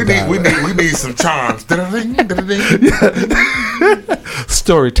time with Dylan. We need some charms.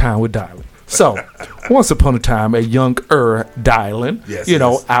 Story time with Dylan. So, once upon a time, a young Dylan,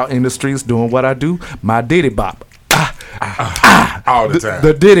 out in the streets doing what I do, my diddy bop. All the time.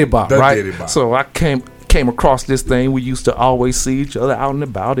 The diddy bop, The right? diddy bop. So I came across this thing. We used to always see each other out and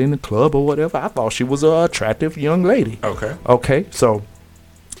about in the club or whatever. I thought she was an attractive young lady. Okay. So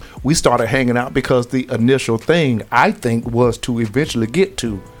we started hanging out because the initial thing, I think, was to eventually get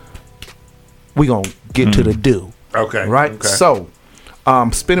to, we gonna get to the do. Okay. Right? Okay. So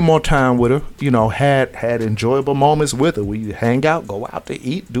spending more time with her, had enjoyable moments with her. We hang out, go out to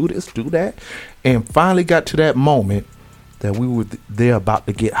eat, do this, do that, and finally got to that moment that we were there about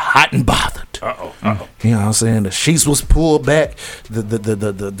to get hot and bothered. You know what I'm saying? The sheets was pulled back,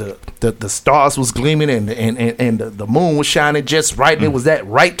 the stars was gleaming, and the moon was shining just right, and it was that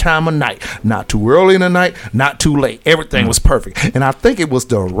right time of night. Not too early in the night, not too late. Everything was perfect. And I think it was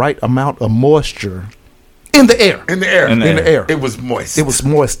the right amount of moisture in the air. In the air. It was moist. It was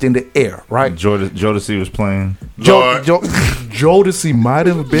moist in the air, right? Jodeci was playing. Jodeci might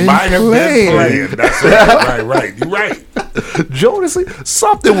have been playing. That's right. You're right. Jodeci,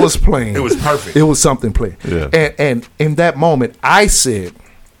 something was playing. It was perfect. It was something playing. Yeah. And in that moment, I said,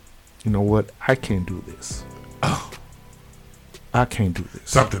 you know what? I can't do this. I can't do this.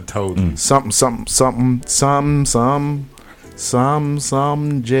 Something told you. Something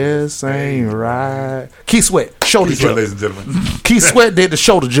just ain't right. Keith Sweat, shoulder jerk. Ladies and gentlemen. Keith Sweat did the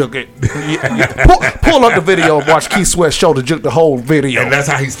shoulder jerk. Pull up the video and watch Keith Sweat shoulder jerk the whole video. And that's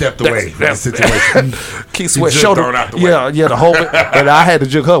how he stepped away from the situation. Keith Sweat shoulder. Yeah, the whole. And I had to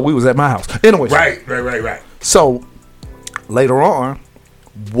jerk her. We was at my house. Anyways. Right. So later on,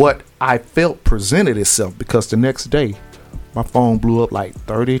 what I felt presented itself because the next day, my phone blew up like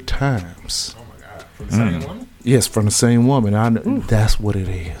 30 times. Oh my God! From the same woman? Yes, from the same woman. I know that's what it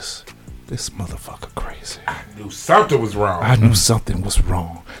is. This motherfucker crazy. I knew something was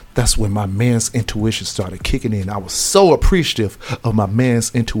wrong. That's when my man's intuition started kicking in. I was so appreciative of my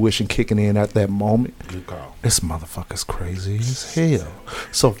man's intuition kicking in at that moment. Good call. This motherfucker's crazy as hell.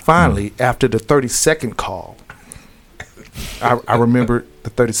 So finally, after the 30-second call, I remember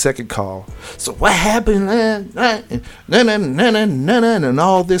the 30-second call. So what happened? And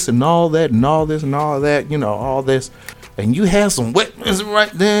all this and all that and all this and all that, all this. And you have some wetness right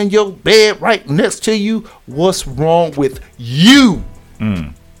there in your bed right next to you. What's wrong with you?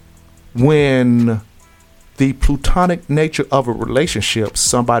 When the platonic nature of a relationship,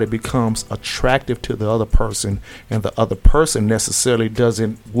 somebody becomes attractive to the other person and the other person necessarily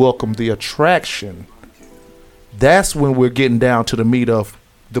doesn't welcome the attraction. That's when we're getting down to the meat of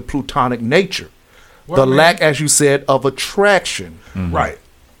the platonic nature. Lack, as you said, of attraction. Mm-hmm. Right.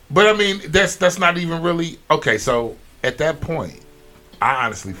 But I mean, that's not even really okay. So at that point, I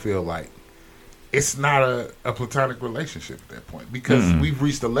honestly feel like it's not a platonic relationship at that point because we've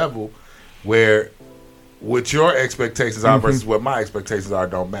reached a level where what your expectations are versus what my expectations are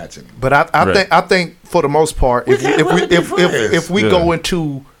don't match anymore. But I think for the most part, if we go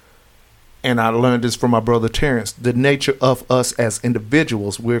into, and I learned this from my brother Terrence, the nature of us as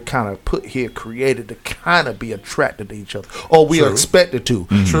individuals, we're kind of put here, created to kind of be attracted to each other, or we are expected to.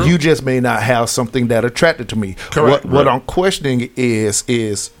 True. You just may not have something that attracted to me. Correct. What I'm questioning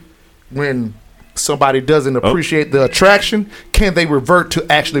is when somebody doesn't appreciate the attraction, can they revert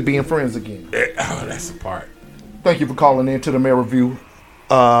to actually being friends again? Oh, that's the part. Thank you for calling in to the Mail Review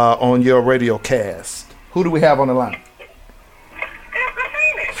on your radio cast. Who do we have on the line?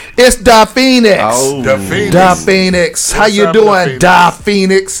 It's Da Phoenix. Oh. The Phoenix. Da Phoenix. How you doing, Da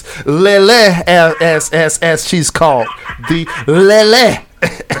Phoenix? Lele, as she's called. The Lele.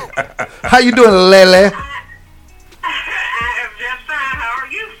 How you doing, Lele? I am just fine. How are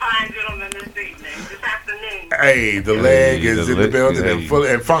you, fine gentlemen, this evening, this afternoon? Hey, the leg is the in the leg- building hey. and full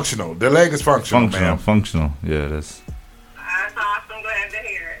and functional. The leg is functional, man. Functional. Yeah, that's. That's awesome. Glad to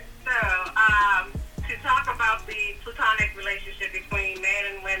hear it. So, to talk about the platonic relationship between men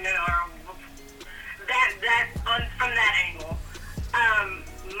and women, or from that angle,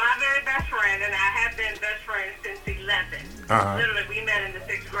 my very best friend and I have been best friends since 11. Literally, we met in the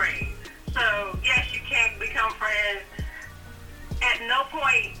 6th grade. So, yes, you can become friends. At no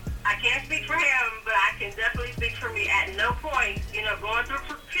point, I can't speak for him, but I can definitely speak for me. At no point, going through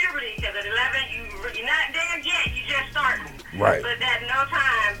puberty, because at 11, you're not there yet, you're just starting. Right. But at no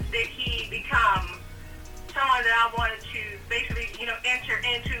time did he become someone that I wanted to basically, enter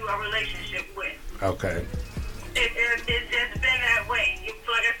into a relationship with. Okay. It's been that way.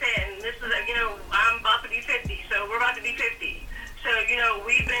 Like I said, and this is, I'm about to be 50, so we're about to be 50. So,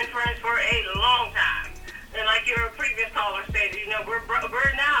 we've been friends for a long time. And like your previous caller said, we're brothers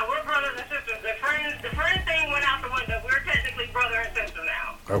and sisters. The friend thing went out the window. We're technically brother and sister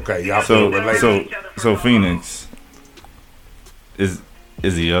now. Okay, y'all So feel related. so Phoenix, is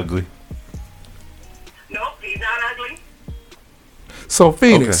he ugly? Nope, he's not ugly. So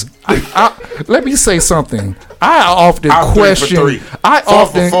Phoenix, let me say something. I often I'm 3 for question. 3. I 4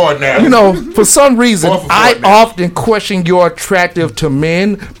 often, for 4 now. for some reason, 4 for 4 I now. often question your attractive to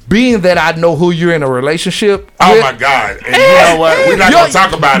men, being that I know who you're in a relationship. Oh with. my God! And you know what? We're not gonna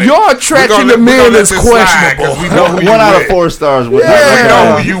talk about it. Your attraction to men is questionable. We know who you 1 out of with. 4 stars. With We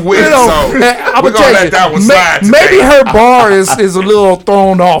know who you with, so I'm we're gonna let that one slide maybe today. her bar is a little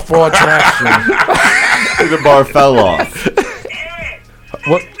thrown off for attraction. The bar fell off.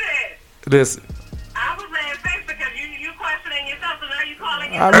 What? This. I was laying face because you questioning yourself, so now you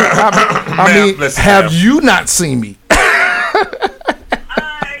calling I yourself. mean, Ma'am, listen, have ma'am. you not seen me? Yeah.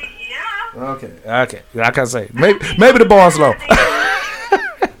 Okay. Like I say, maybe the bar's low. And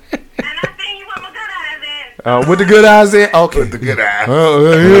I think you with my good eyes in. With the good eyes in? Okay. With the good eye.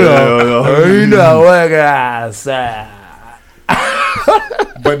 You know what I say.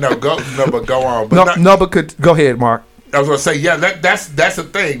 But go on. But But go ahead, Mark. I was gonna say, yeah, that's a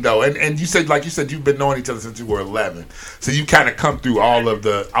thing though, and you said, like you said, you've been knowing each other since you were 11, so you kind of come through all of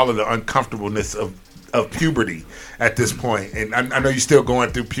the uncomfortableness of puberty at this point, and I know you're still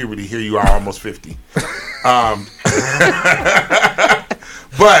going through puberty. Here you are, almost 50.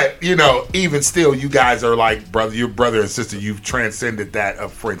 But even still, you guys are like you're brother and sister. You've transcended that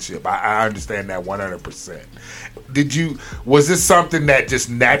of friendship. I understand that 100%. Was this something that just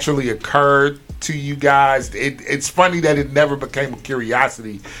naturally occurred to you guys? It's funny that it never became a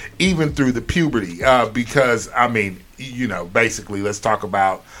curiosity, even through the puberty, because basically, let's talk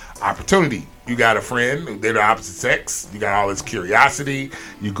about opportunity. You got a friend, they're the opposite sex. You got all this curiosity.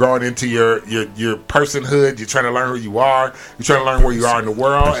 You're growing into your personhood. You're trying to learn who you are. You're trying to learn where you are in the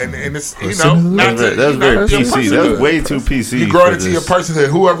world, and it's That's very PC. That's way too PC. You're growing into your personhood.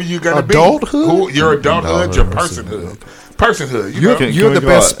 Whoever you're gonna be, your adulthood, your personhood. Personhood. You're the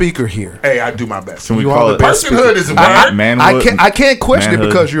best speaker here. Hey, I do my best. Can we call it personhood? Is a word. Manhood, I can't question it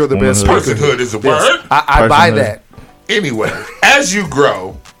because you're the best speaker. Personhood is a word. I buy that. Anyway, as you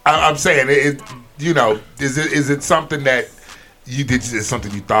grow, I'm saying is it something that you did? Is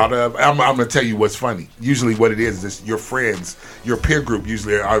something you thought of? I'm going to tell you what's funny. Usually, what it is your friends, your peer group,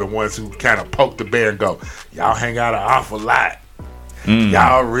 usually are the ones who kind of poke the bear and go, "Y'all hang out an awful lot.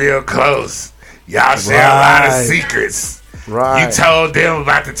 Y'all real close. Y'all share a lot of secrets. Right. You told them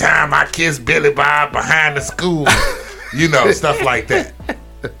about the time I kissed Billy Bob behind the school. Stuff like that."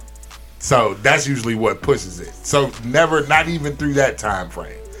 So that's usually what pushes it. So not even through that time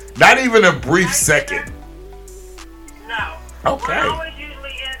frame. Not even a brief second. No. Okay. What always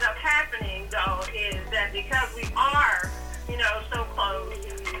usually ends up happening, though, is that because we are, so close,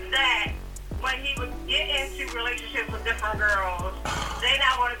 that when he would get into relationships with different girls, they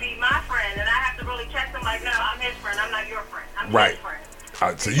now want to be my friend, and I have to really check them like, no, I'm his friend, I'm not your friend. I'm his friend.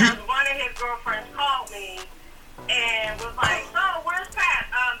 Because one of his girlfriends called me and was like, "So, where's Pat?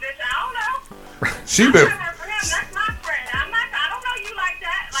 Bitch, I don't know. She been. I'm not for him. That's my friend. I don't know you like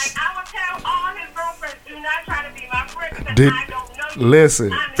that. Like, I would tell all his girlfriends, do not try to be my friend because I don't know you.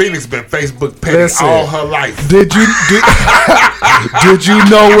 Listen, Phoenix been Facebook petty all her life. Did you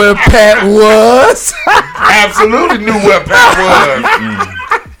know where Pat was? Absolutely knew where Pat was.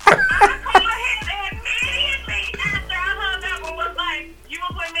 I called him immediately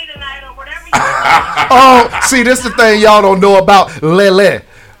Oh, see, this is the thing y'all don't know about Lele.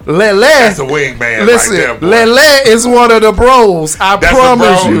 That's a wingman. Listen, right there, Lele is one of the bros. I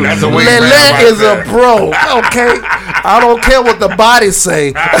promise you. That's a wingman. Lele Right is there. a bro. Okay, I don't care what the body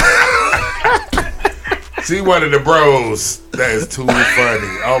say. She one of the bros. That is too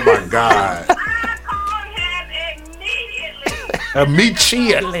funny. Oh my god. I called him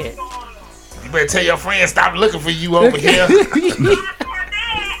immediately. Immediately. You better tell your friends stop looking for you over here. I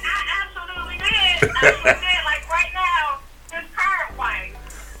absolutely did. Like right now, his current wife.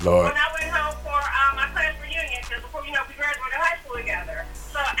 Lord. When I went home for my class reunion, because before we graduated high school together.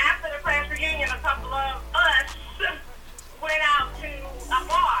 So after the class reunion, a couple of us went out to a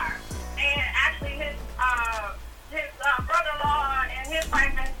bar, and actually his brother-in-law and his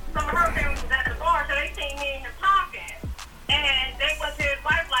wife and some of her family was at the bar, so they seen me and him talking, and they went to his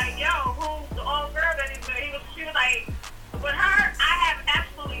wife like, "Yo, who's the old girl that is?" She was like, "With her, I have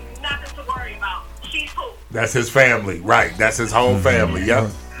absolutely nothing to worry about. She's cool." That's his family, right? That's his whole family. Yep.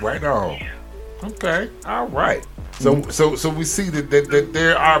 Right on. Okay. All right. So we see that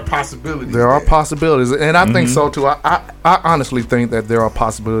there are possibilities. There are possibilities, and I think so too. I honestly think that there are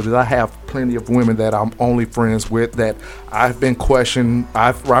possibilities. I have plenty of women that I'm only friends with that I've been questioned.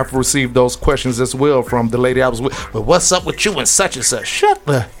 I've received those questions as well from the lady I was with. But what's up with you and such and such? Shut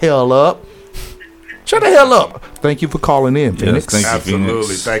the hell up. Shut the hell up. Thank you for calling in, Phoenix. Yes, thank you, Absolutely.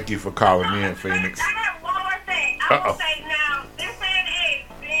 Phoenix. Thank you for calling in, Phoenix. I have one more thing. I will say now, this day and age,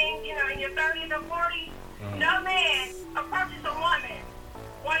 being in your 30s or 40s, no man approaches a woman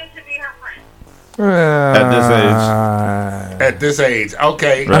wanting to be her friend. At this age,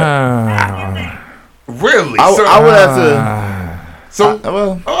 okay. Right. Really? I would have to.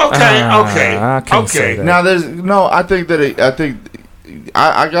 I can't say that. Now I think that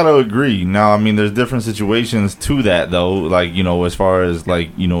I gotta agree. Now, I mean, there's different situations to that though. Like, as far as like,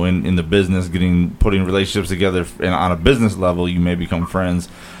 in the business, putting relationships together and on a business level, you may become friends.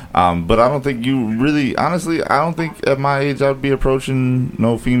 But I don't think you really, honestly, I don't think at my age I'd be approaching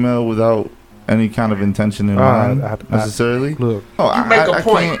no female without any kind of intention in mind necessarily. Look, you make a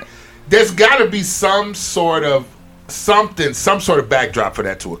point. There's got to be some sort of backdrop for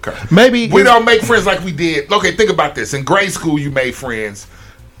that to occur. Maybe we don't make friends like we did. Okay, think about this. In grade school, you made friends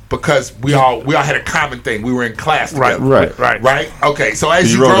because we all had a common thing. We were in class together. Right. Okay, so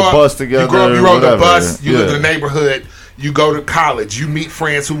as you rode grow the up, bus together. you rode the bus. You live in the neighborhood. You go to college, you meet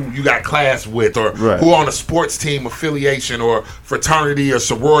friends who you got class with, or who are on a sports team affiliation or fraternity or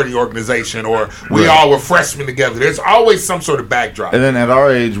sorority organization, or we all were freshmen together. There's always some sort of backdrop. And then at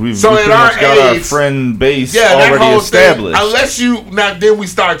our age, we pretty much got our friend base already established. Thing, then we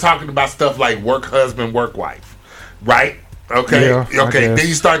start talking about stuff like work husband, work wife, right? Okay. Yeah, okay. Then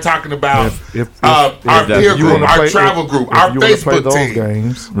you start talking about our peer group, our travel group, our Facebook team.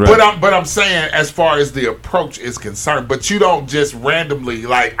 Games. But I'm saying, as far as the approach is concerned, but you don't just randomly,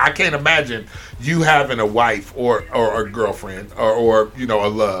 like, I can't imagine you having a wife or a girlfriend or a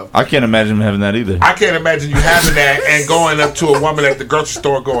love. I can't imagine having that either. I can't imagine you having that and going up to a woman at the grocery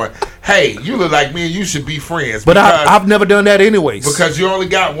store going, "Hey, you look like me and you should be friends." But I've never done that anyways. Because you only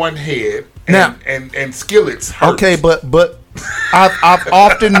got one head and skillets hurt. Okay, but I've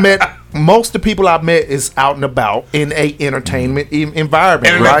often met, most of the people I've met is out and about in a entertainment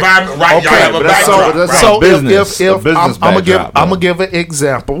environment, right? Y'all have a backdrop. So if I'm gonna give an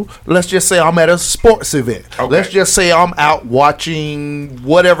example. Let's just say I'm at a sports event. Okay. Let's just say I'm out watching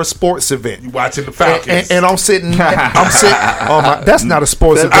whatever sports event. You watching the Falcons, and I'm sitting. That's not a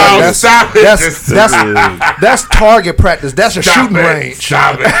sports event. That's target practice. That's a shooting range.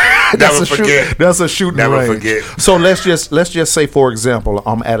 Stop it. That's a shooting range. Never forget. So let's just say, for example,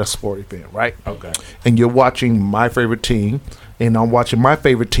 I'm at a sport event, right? Okay. And you're watching my favorite team, and I'm watching my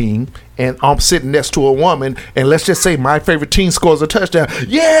favorite team, and I'm sitting next to a woman, and let's just say my favorite team scores a touchdown.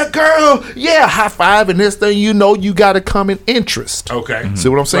 Yeah, girl. Yeah, high five, and this thing, you got to come in interest. Okay. See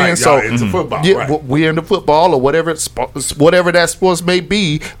what I'm saying? Right, so into football. Yeah, right. We're into football or whatever that sports may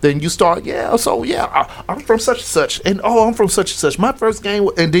be. Then you start. I'm from such and such, and I'm from such and such. My first game,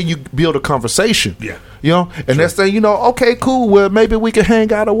 and then you build a conversation. Yeah. And next thing okay, cool. Well, maybe we can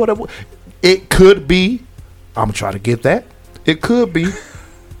hang out or whatever. It could be. I'm gonna try to get that. It could be.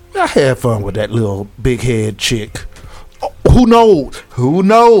 I had fun with that little big head chick. Who knows?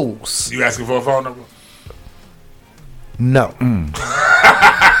 You asking for a phone number? No.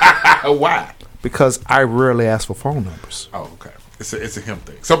 Why? Because I rarely ask for phone numbers. Oh, okay. It's a him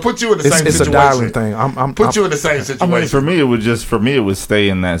thing. So put you in the same situation. It's a dialing thing. Put you in the same situation. I mean, for me, it would stay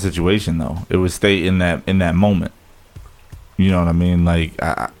in that situation though. It would stay in that moment. You know what I mean? Like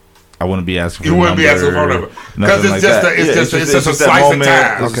I wouldn't be asking for you wouldn't be asking for a phone number because it's just a slice of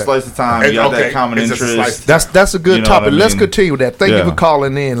time. It's a slice of time. You got that common interest. That's a good topic. Let's continue that. Thank you for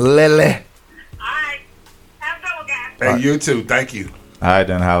calling in, Lele. All right. Have a good one, guys. Hey, you too. Thank you. All right,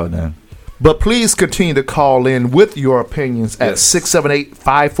 then. How then? But please continue to call in with your opinions at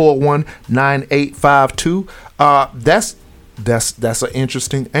 678-541-9852. That's an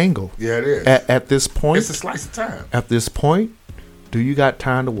interesting angle. Yeah, it is. At this point, it's a slice of time. At this point, do you got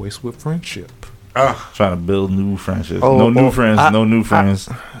time to waste with friendship? Trying to build new friendships. No new friends.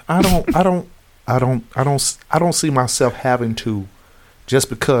 I don't see myself having to, just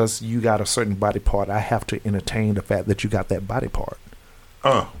because you got a certain body part, I have to entertain the fact that you got that body part.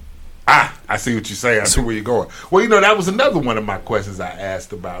 I see what you say. I see where you're going. Well, that was another one of my questions I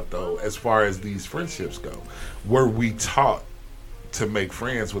asked about, though, as far as these friendships go. Were we taught to make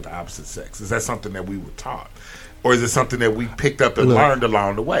friends with the opposite sex? Is that something that we were taught? Or is it something that we picked up and learned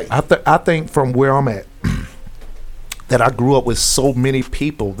along the way? I think from where I'm at, that I grew up with so many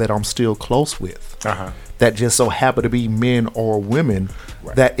people that I'm still close with, that just so happen to be men or women,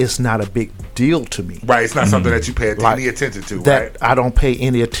 that it's not a big deal to me. Right, it's not something that you pay any attention to, that I don't pay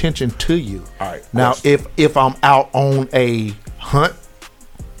any attention to you. All right. Now, if I'm out on a hunt,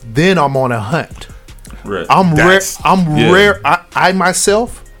 then I'm on a hunt. Right. I'm rare. I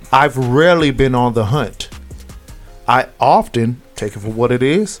myself, I've rarely been on the hunt. I often, take it for what it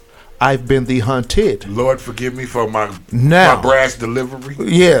is, I've been the hunted. Lord, forgive me for my brash delivery.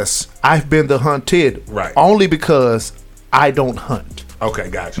 Yes, I've been the hunted. Right. Only because I don't hunt. Okay,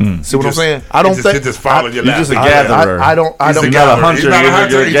 gotcha. See what I'm saying? I don't think you're just following your. You're just a gatherer. I don't. You're not a hunter.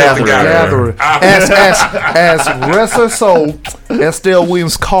 You're a gatherer. As wrestler soul, Estelle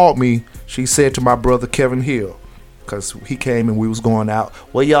Williams called me. She said to my brother Kevin Hill, because he came and we was going out.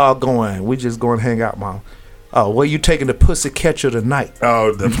 Where y'all going? We just going to hang out, Mom. Oh, where you taking the pussy catcher tonight?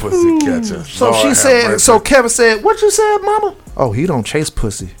 Oh, the pussy catcher. So Lord she said. mercy. So Kevin said, "What you said, Mama?" Oh, he don't chase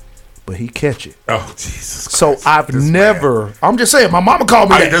pussy, but he catch it. Oh, Jesus Christ. So I've never. I'm just saying. My mama called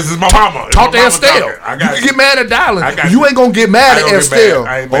me. Hey, this is my mama. Talk to Estelle. You can get mad at Dylan. You ain't gonna get mad at Estelle.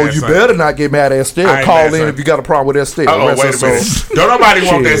 Oh, you better not get mad at Estelle. Call in if you got a problem with Estelle. Oh, wait a minute. Don't nobody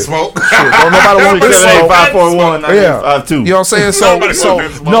want that smoke. Don't nobody want that smoke. 541. Yeah. You know what I'm saying? So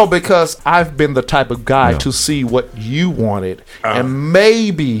no, because I've been the type of guy to see what you wanted, and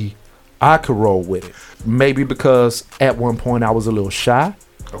maybe I could roll with it. Maybe because at one point I was a little shy.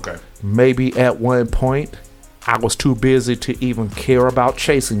 Okay. Maybe at one point I was too busy to even care about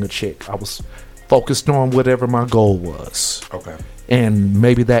chasing a chick. I was focused on whatever my goal was. Okay. And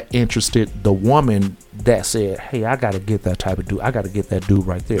maybe that interested the woman that said, "Hey, I got to get that type of dude. I got to get that dude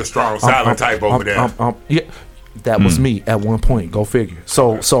right there." The strong silent type over there. Yeah. That was me at one point. Go figure.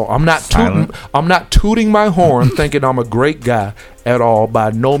 So I'm not tooting my horn thinking I'm a great guy at all.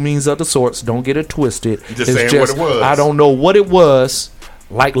 By no means of the sorts. Don't get it twisted. Just saying what it was. I don't know what it was.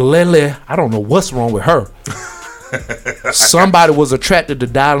 Like Lele, I don't know what's wrong with her. Somebody was attracted to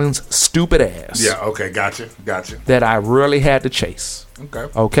Dylan's stupid ass. Yeah, okay, gotcha. That I really had to chase.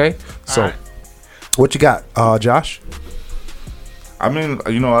 Okay? So, right. What you got, Josh? I mean,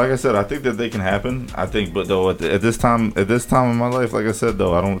 like I said, I think that they can happen. I think, but though at this time in my life, like I said,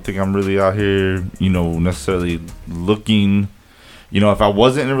 though, I don't think I'm really out here, necessarily looking. If I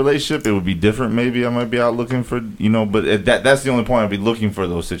wasn't in a relationship, it would be different. Maybe I might be out looking for, but that's the only point. I'd be looking for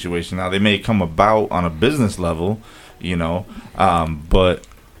those situations. Now, they may come about on a business level, but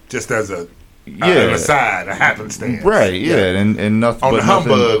just as an aside, a happenstance. Right, yeah. And nothing. On the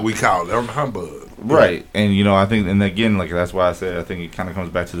humbug, we call it. On the humbug. Right. And, I think, and again, like, that's why I said, I think it kind of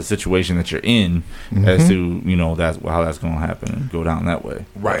comes back to the situation that you're in as to, that's how that's going to happen and go down that way.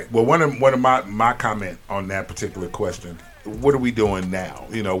 Right. Well, one of my comment on that particular question, what are we doing now?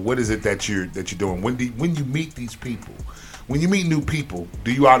 What is it that you're doing? When you meet these people, when you meet new people,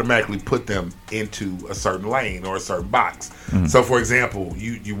 do you automatically put them into a certain lane or a certain box? Mm-hmm. So, for example,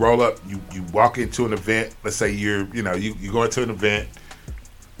 you roll up, you walk into an event. Let's say you go into an event.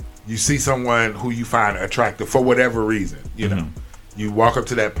 You see someone who you find attractive for whatever reason. You walk up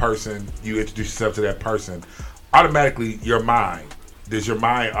to that person, you introduce yourself to that person. Automatically, does your mind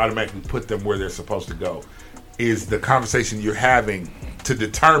automatically put them where they're supposed to go? Is the conversation you're having to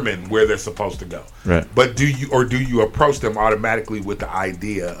determine where they're supposed to go? Right. But do you approach them automatically with the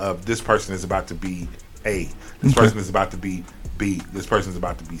idea of this person is about to be A, this person is about to be B. This person's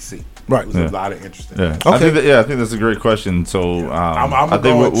about to be C. Right. There's a lot of interesting. Yeah. Okay. I think that's a great question. So I'm I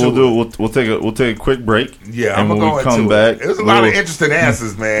think we'll take a quick break. Yeah, and I'm when we come back, there's a lot of interesting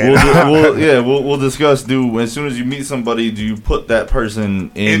answers, man. We'll discuss. As soon as you meet somebody, do you put that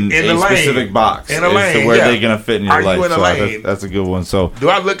person in a specific box in a lane to where they're gonna fit in your life? You in a lane? That's a good one. So do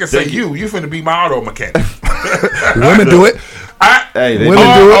I look and say you finna be my auto mechanic? Women do it. Hey,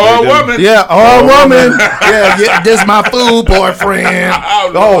 women do it. All women. Yeah, all women. Yeah, this is my food boyfriend.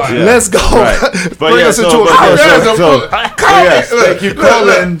 Let's go. Right. But Bring yeah, us into a thank you,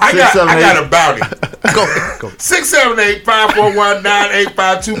 Colin. I got a bounty. Go.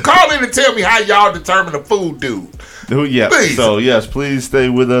 678-541-9852. Call in and tell me how y'all determine a food dude. Yeah. Please. So yes, please stay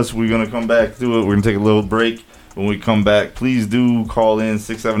with us. We're gonna come back to it. We're gonna take a little break. When we come back, please do call in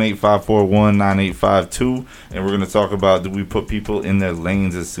 678-541-9852, and we're going to talk about, do we put people in their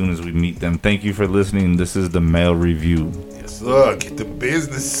lanes as soon as we meet them. Thank you for listening. This is the Mail Review. Yes, sir. Get the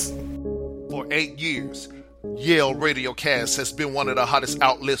business. For 8 years, Yale Radiocast has been one of the hottest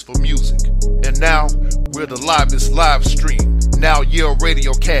outlets for music. And now, we're the livest live stream. Now Yale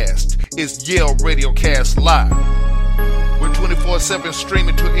Radiocast is Yale Radiocast Live. We're 24/7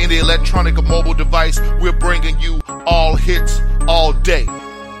 streaming to any electronic or mobile device. We're bringing you all hits, all day.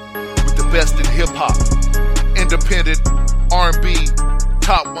 With the best in hip-hop, independent, R&B,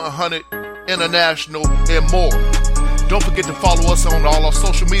 top 100, international, and more. Don't forget to follow us on all our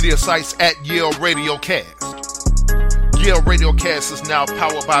social media sites at Yale Radiocast. Yale Radiocast is now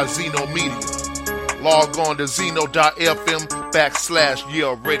powered by Zeno Media. Log on to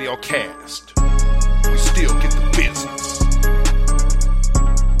zeno.fm/Yale Radiocast. We still get the business.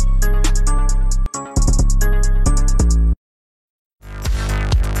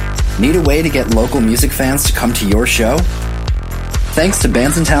 Need a way to get local music fans to come to your show? Thanks to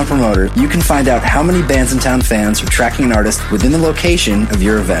Bands in Town Promoter, you can find out how many Bands in Town fans are tracking an artist within the location of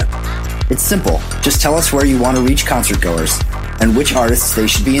your event. It's simple. Just tell us where you want to reach concertgoers and which artists they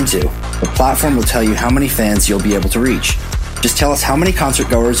should be into. The platform will tell you how many fans you'll be able to reach. Just tell us how many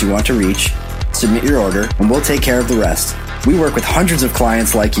concertgoers you want to reach, submit your order, and we'll take care of the rest. We work with hundreds of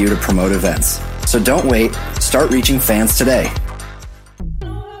clients like you to promote events. So don't wait. Start reaching fans today.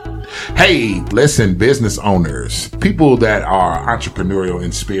 Hey, listen, business owners, people that are entrepreneurial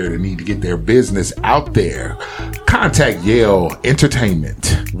in spirit and need to get their business out there, contact Yale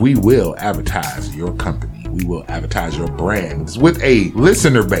Entertainment. We will advertise your company. We will advertise your brands with a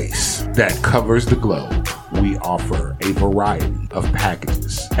listener base that covers the globe. We offer a variety of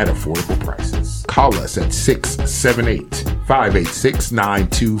packages at affordable prices. Call us at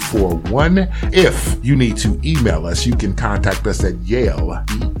 678-586-9241. If you need to email us, you can contact us at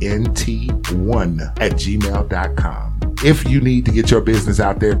yaleent1@gmail.com. If you need to get your business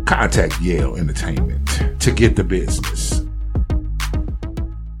out there, contact Yale Entertainment to get the business.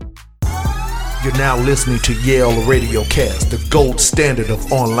 You're now listening to Yale Radiocast, the gold standard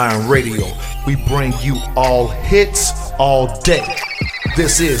of online radio. We bring you all hits, all day.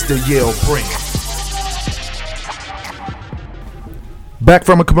 This is the Yale brand. Back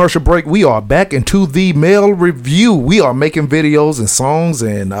from a commercial break, we are back into the Mail Review. We are making videos and songs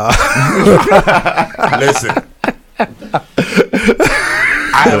and Listen,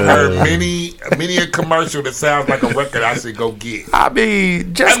 I have heard many a commercial that sounds like a record I should go get. I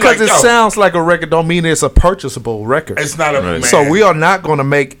mean, just because it sounds like a record don't mean it's a purchasable record. It's not a man. So we are not going to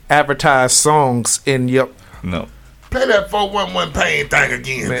make advertised songs in your... No. Play that 411 Pain thing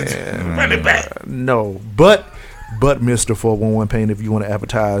again. Man. Run it back. No, but Mr. 411 Pain, if you want to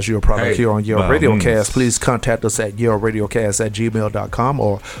advertise your product here on Yale Radiocast, please contact us at YaleRadiocast@gmail.com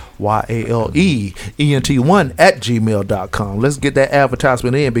or YaleEnt1@gmail.com. Let's get that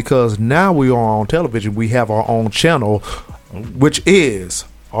advertisement in, because now we are on television. We have our own channel, which is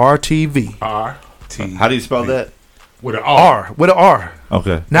RTV. RTV. How do you spell that? With an R. With an R.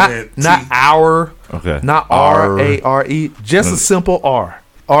 Okay. Not our. Okay. Not RARE. Just a simple R.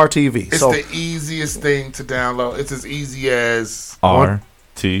 RTV. It's the easiest thing to download. It's as easy as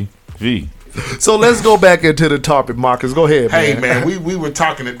RTV. So let's go back into the topic, Marcus. Go ahead, man. Hey, man, we were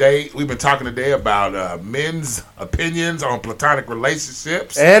talking today. We've been talking today about men's opinions on platonic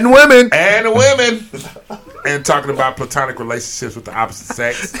relationships and women, and talking about platonic relationships with the opposite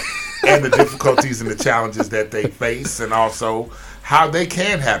sex and the difficulties and the challenges that they face, and also how they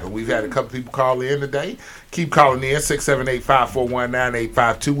can happen. We've had a couple people call in today. Keep calling in,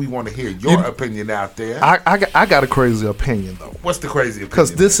 678-541-9852. We want to hear your opinion out there. I got a crazy opinion, though. What's the crazy opinion?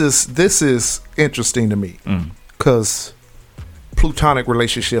 Because this is interesting to me. Because platonic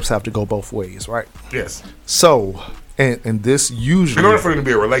relationships have to go both ways, right? Yes. So, and this usually, in order for it to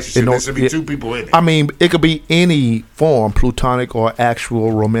be a relationship, there should be two people in it. I mean, it could be any form, platonic or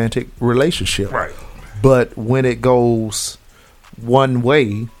actual romantic relationship. Right. But when it goes one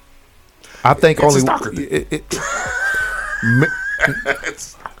way, I think it's only a stalker thing.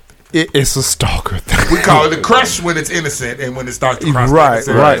 It's a stalker thing. We call it a crush when it's innocent, and when it starts to cross.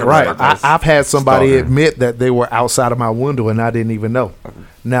 Right. I've had somebody admit that they were outside of my window and I didn't even know.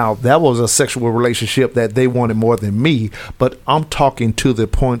 Now, that was a sexual relationship that they wanted more than me, but I'm talking to the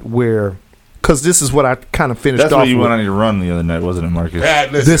point where, because this is what I kind of finished off with. That's what you went on your run the other night, wasn't it, Marcus?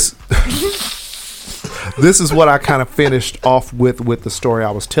 This is what I kind of finished off with the story I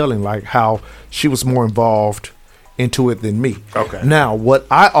was telling, like how she was more involved into it than me. Okay. Now, what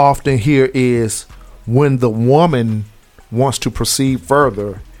I often hear is when the woman wants to proceed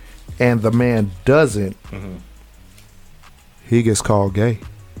further and the man doesn't, he gets called gay.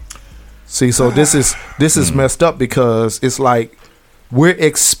 See, so this is messed up, because it's like we're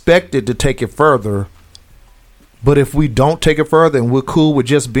expected to take it further. But if we don't take it further and we're cool with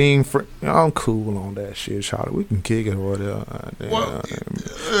just being I'm cool on that shit, Charlie. We can kick it or whatever.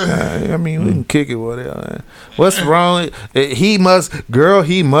 I mean, we can kick it whatever. What's wrong? He must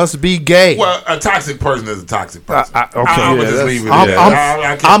be gay. Well, a toxic person is a toxic person. Okay, I'm just leave it.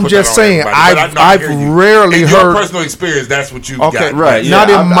 I'm just saying. I've rarely heard your personal experience. That's what you got. Right? Not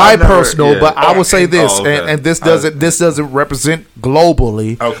in my personal, but I will say this, Oh, okay. and this doesn't represent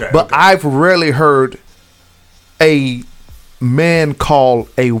globally. Okay, but I've rarely heard a man call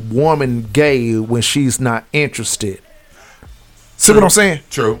a woman gay when she's not interested. See what I'm saying?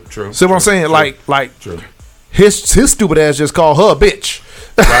 True. See what I'm saying? Like his stupid ass just called her a bitch.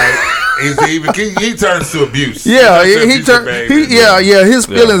 Right. He turns to abuse. Yeah, his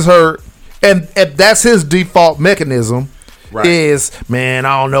feelings hurt, and that's his default mechanism. Right. Is, man,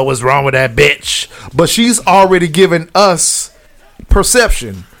 I don't know what's wrong with that bitch, but she's already given us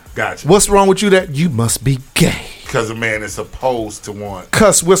perception. Gotcha. What's wrong with you? That you must be gay. Because a man is supposed to want.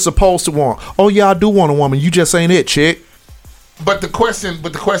 Because we're supposed to want. Oh yeah, I do want a woman. You just ain't it, chick. But the question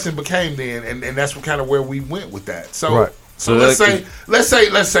became then, and that's kind of where we went with that. So, right. so let's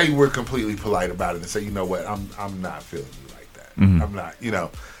say we're completely polite about it and say, you know what, I'm not feeling you like that. Mm-hmm. I'm not. You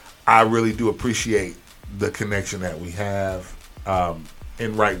know, I really do appreciate the connection that we have,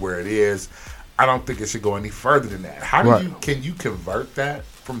 and right where it is. I don't think it should go any further than that. Can you convert that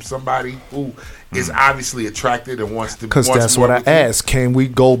from somebody who is obviously attracted and wants to? Because that's what I asked. Can we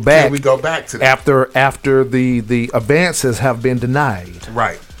go back? Can we go back to that after the advances have been denied?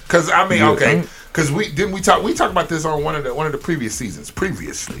 Right. Because I mean, okay. Because we talked about this on one of the previous seasons.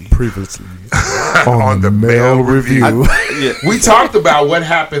 Previously on the male review. We talked about what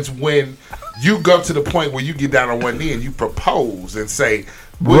happens when you go to the point where you get down on one knee and you propose and say,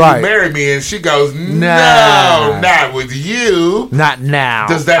 will you marry me? And she goes, no, not with you. Not now.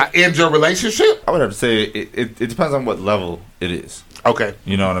 Does that end your relationship? I would have to say it depends on what level it is. Okay.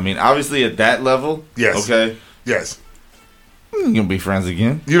 You know what I mean? Obviously, at that level, yes. Okay. Yes. You're going to be friends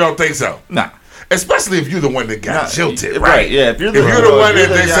again. You don't think so? Nah. Especially if you're the one that got jilted, right? Right, yeah. If you're the one that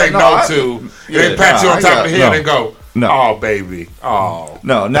they say no to, they pat you on top of the head and go, no. Oh, baby. Oh.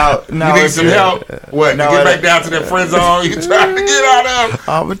 No, now you need some help? What? Now, get back down to that friend zone you trying to get out of?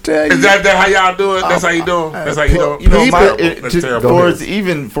 I'm going to tell you. Is that how y'all do it? That's how you doing? That's how you doing? You know,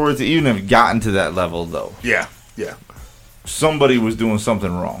 for it to even have gotten to that level, though. Yeah. Somebody was doing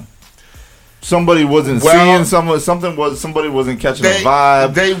something wrong. Somebody wasn't seeing somebody wasn't catching a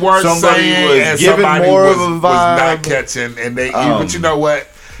vibe. They weren't somebody saying, was and giving somebody more was, of a vibe. Was not catching, and they. But you know what?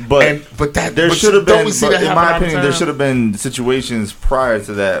 But there should have been. In my opinion, there should have been situations prior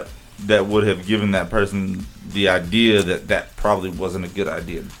to that would have given that person the idea that probably wasn't a good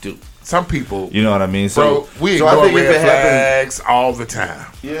idea to do. Some people, you know what I mean. So we ignore red flags all the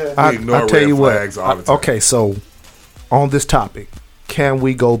time. Yeah, we ignore red flags all the time. Okay, so on this topic, can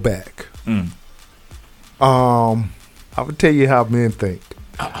we go back? I will tell you how men think.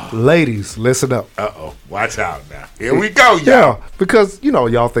 Ladies, listen up. Watch out now. Here we go, y'all. Yeah, because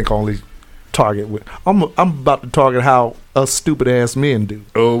y'all think only target with. I'm about to target how us stupid ass men do.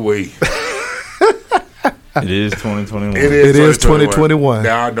 Oh wait. It is 2021. It is 2021.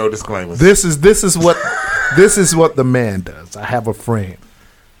 There are no disclaimers. This is what the man does. I have a friend,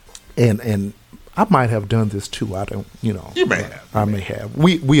 and I might have done this too. I don't, You may have. I may have.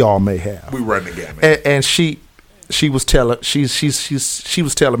 We all may have. We run the gamut. And she was telling she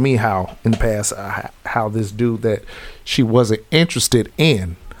was telling me how in the past how this dude that she wasn't interested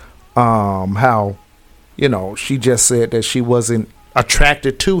in, how she just said that she wasn't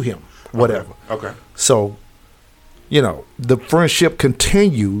attracted to him, whatever. Okay. So, the friendship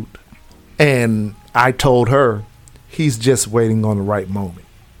continued, and I told her He's just waiting on the right moment.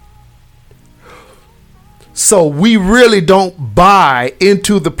 So we really don't buy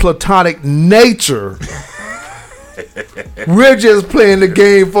into the platonic nature. We're just playing the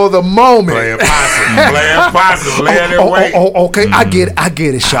game for the moment. Playing possum, laying in wait. Okay, I get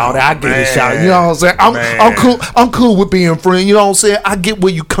it, shawty. I get it, shawty. You know what I'm saying? I'm cool with being friend. You know what I'm saying? I get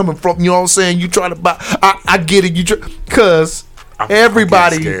where you coming from. You know what I'm saying? You try to buy. I get it. Because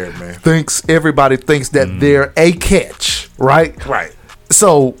everybody thinks that they're a catch, right? Right.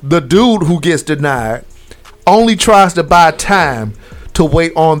 So the dude who gets denied only tries to buy time to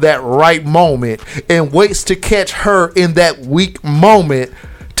wait on that right moment and waits to catch her in that weak moment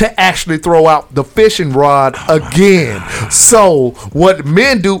to actually throw out the fishing rod again. So what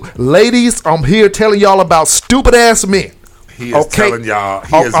men do, ladies, I'm here telling y'all about stupid ass men. He is telling y'all.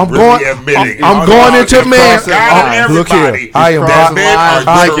 He is admitting. I'm going into man. Look here. I am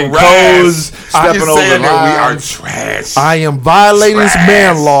stepping over the line. We are trash. I am violating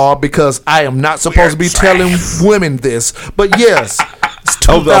man law because I am not supposed to be telling women this. But yes, it's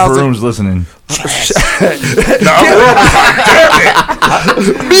hope the upper room's listening.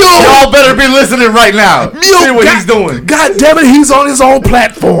 Y'all better be listening right now. See what he's doing. God damn it, he's on his own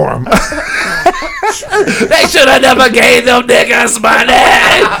platform. They should have never gave them niggas money.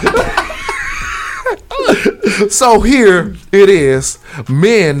 So here it is.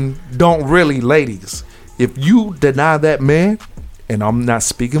 Men don't really, ladies. If you deny that man, and I'm not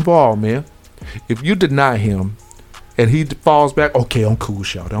speaking for all men, if you deny him and he falls back, okay, I'm cool,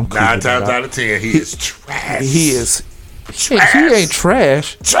 shout. I'm cool. 9 times out of 10, he is trash. He is. He ain't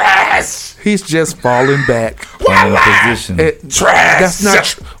trash. Trash. He's just falling back. Position. Trash. That's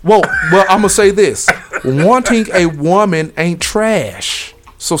not. Well, I'm gonna say this: wanting a woman ain't trash.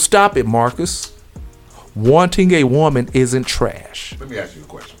 So stop it, Marcus. Wanting a woman isn't trash. Let me ask you a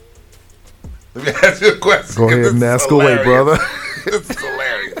question. Go ahead and ask away, brother. This is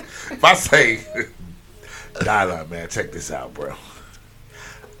hilarious. If I say, dial-up, man, check this out, bro.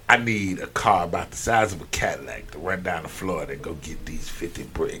 I need a car about the size of a Cadillac to run down to Florida and go get these 50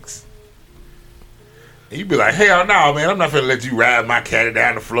 bricks. And you be like, hell no, man, I'm not finna let you ride my caddy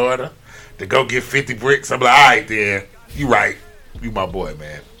down to Florida to go get 50 bricks. I'm like, all right, then. You right. You my boy,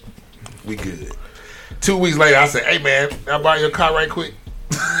 man. We good. 2 weeks later, I said, hey, man, can I borrow your car right quick?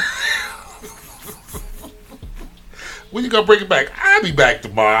 When you gonna bring it back? I'll be back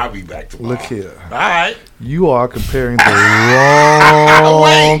tomorrow. Look here. All right. You are comparing the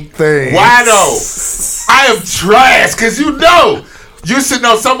wrong thing. Why though? I am trash because you're sitting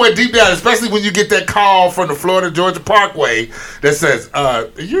on somewhere deep down, especially when you get that call from the Florida Georgia Parkway that says, are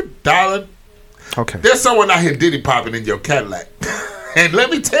you dialing? Okay. There's someone out here diddy popping in your Cadillac. And let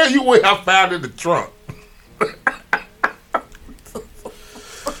me tell you what I found in the trunk.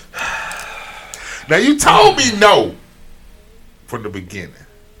 Now you told me no from the beginning.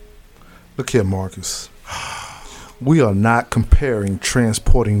 Look here, Marcus. We are not comparing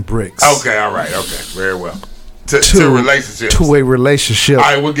transporting bricks. Okay, all right, okay, very well. To relationships. To a relationship. All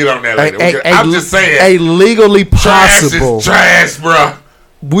right, we'll get on that later. I'm just saying. A legally possible. Trash, bruh.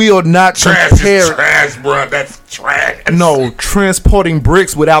 We are not comparing. Trash, bruh. That's trash. No, transporting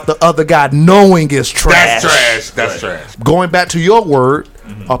bricks without the other guy knowing is trash. That's trash. Going back to your word,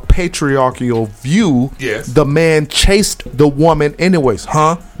 a patriarchal view, yes. The man chased the woman anyways.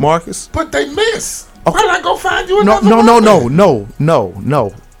 Huh, Marcus? But they miss. Okay. Why not go find you another woman?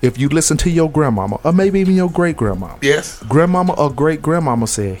 No. If you listen to your grandmama, or maybe even your great-grandmama. Yes. Grandmama or great-grandmama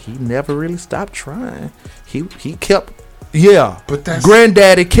said he never really stopped trying. He kept... Yeah, but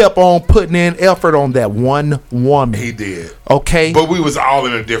granddaddy kept on putting in effort on that one woman. He did. Okay, but we were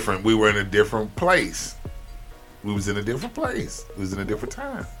in a different place. We was in a different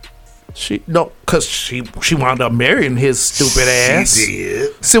time. Because she wound up marrying his stupid ass. She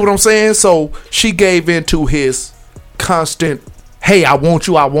did. See what I'm saying? So she gave into his constant, hey, I want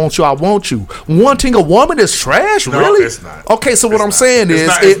you. Wanting a woman is trash, no, really? It's not. Okay, so what I'm saying is,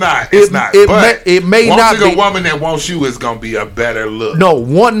 it's not. It may not be. Wanting a woman that wants you is going to be a better look. No,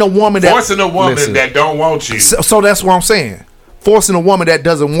 wanting a woman forcing a woman that don't want you. So that's what I'm saying. Forcing a woman that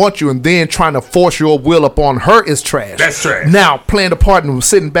doesn't want you and then trying to force your will upon her is trash. That's trash. Now, playing the part and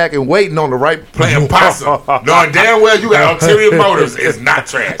sitting back and waiting on the right... Playing possum. Knowing damn well you got ulterior motives is not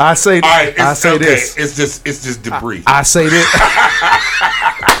trash. I say this. It's just debris. I say this.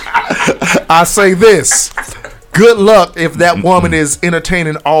 I say this. Good luck if that woman is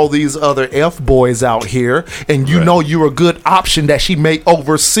entertaining all these other F-boys out here and you know you're a good option that she may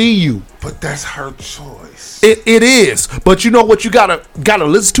oversee you. But that's her choice. It is. But you know what you gotta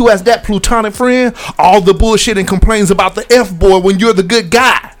listen to as that platonic friend? All the bullshit and complaints about the F-boy when you're the good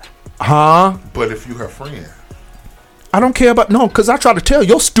guy. Huh? But if you her friend. I don't care about because I try to tell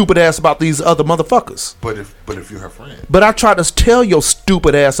your stupid ass about these other motherfuckers. But if you're her friend. But I try to tell your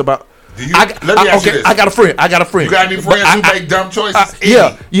stupid ass about. Let me ask you this. I got a friend. You got any friends who make dumb choices?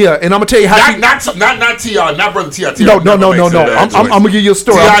 Yeah, and I'm gonna tell you how. Not T.R., not brother T.R. No. I'm gonna give you a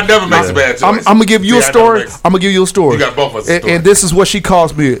story. T.R. never makes a bad choice. I'm gonna give you a story. I'm gonna give you a story. You got both of us. And this is what she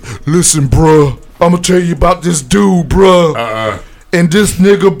calls me. Listen, bruh, I'm gonna tell you about this dude, bruh, and this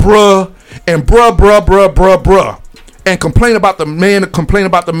nigga, bruh, and bruh. And complain about the man, bruh,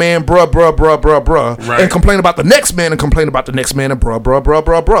 right. and complain about the next man, and complain about the next man, and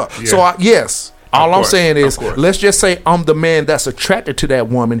bruh. Yeah. So yes, all I'm saying is, let's just say I'm the man that's attracted to that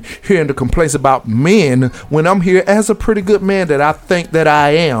woman, hearing the complaints about men when I'm here as a pretty good man that I think that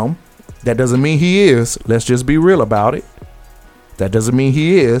I am. That doesn't mean he is. Let's just be real about it. That doesn't mean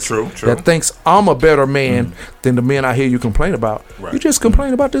he is. True. That thinks I'm a better man than the men I hear you complain about. Right. You just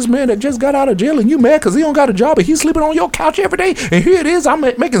complain about this man that just got out of jail and you mad because he don't got a job and he's sleeping on your couch every day. And here it is, I'm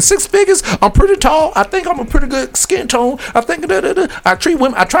making 6 figures. I'm pretty tall. I think I'm a pretty good skin tone. I think I treat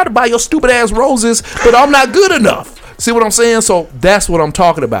women. I try to buy your stupid ass roses, but I'm not good enough. See what I'm saying? So that's what I'm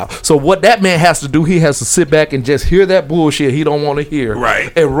talking about. So what that man has to do, he has to sit back and just hear that bullshit he don't want to hear,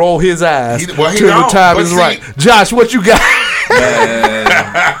 right? And roll his eyes till the time is right. Josh, what you got? Man.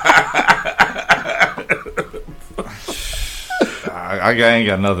 I ain't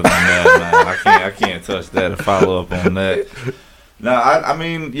got nothing on that, man. I can't touch that or follow up on that. No, I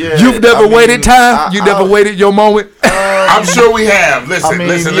mean, yeah. You've never waited time? You never waited your moment? I'm sure we have. Listen.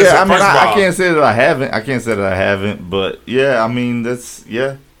 I can't say that I haven't. But yeah, I mean, that's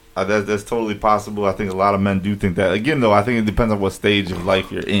totally possible. I think a lot of men do think that. Again, though, I think it depends on what stage of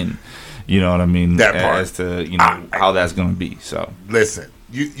life you're in. You know what I mean? That part. As to how that's going to be. So listen,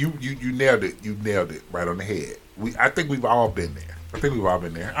 you nailed it. You nailed it right on the head. I think we've all been there.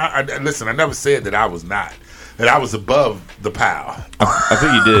 I listen. I never said that I was not. That I was above the pile. I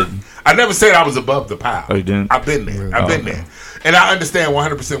think you did. I never said I was above the pile. Oh, you didn't? I've been there. I've been there. And I understand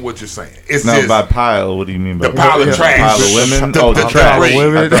 100% what you're saying. It's no, just by pile, what do you mean by the pile of trash? Pile of women? The trash. Debris.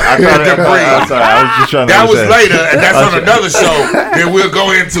 I thought I'm sorry. I was just trying to That was understand. later, and that's on another show that we'll go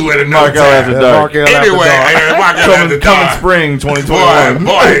into at another time. Anyway, coming spring 2021.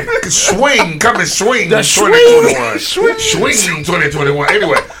 Boy, swing, coming swing 2021. Swing 2021.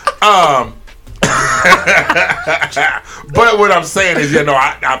 Anyway, but what I'm saying is,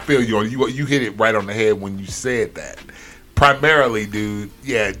 I feel you. You hit it right on the head when you said that. Primarily, dude,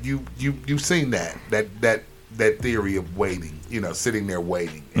 yeah, you've seen that theory of waiting, sitting there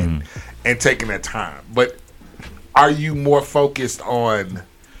waiting and taking that time. But are you more focused on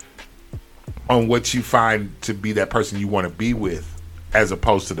what you find to be that person you want to be with, as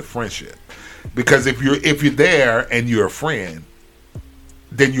opposed to the friendship? Because if you're there and you're a friend,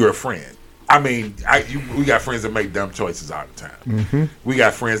 then you're a friend. I mean, we got friends that make dumb choices all the time. Mm-hmm. We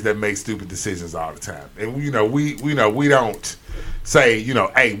got friends that make stupid decisions all the time, and we don't say,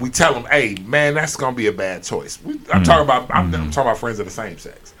 hey, we tell them, hey, man, that's gonna be a bad choice. I'm talking about friends of the same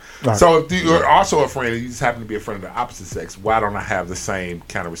sex. Right. So if you're also a friend and you just happen to be a friend of the opposite sex, why don't I have the same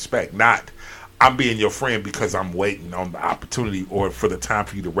kind of respect? Not I'm being your friend because I'm waiting on the opportunity or for the time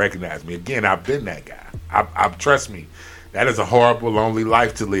for you to recognize me. Again, I've been that guy. I've trust me. That is a horrible, lonely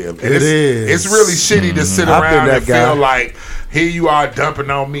life to live. And it's really shitty to sit around and feel like here you are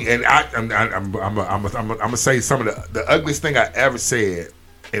dumping on me. And I'm gonna say some of the ugliest thing I ever said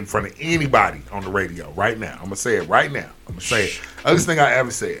in front of anybody on the radio right now. I'm gonna say it right now. I'm gonna say it. Ugliest thing I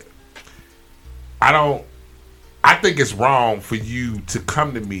ever said. I think it's wrong for you to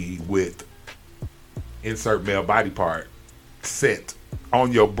come to me with insert male body part scent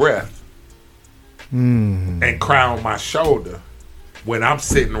on your breath. And crown my shoulder when I'm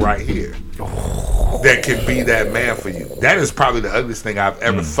sitting right here. That can be that man for you. That is probably the ugliest thing I've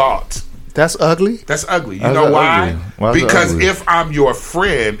ever thought. That's ugly? That's ugly. You know why? Because if I'm your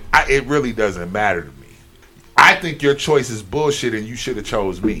friend, it really doesn't matter to me. I think your choice is bullshit and you should have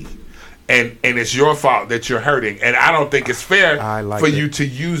chose me. And it's your fault that you're hurting. And I don't think it's fair for you to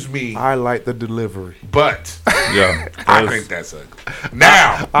use me. I like the delivery. But yeah, I think that's ugly.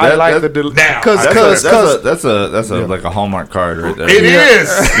 Now I like the delivery. Now that's like a Hallmark card right there. It is.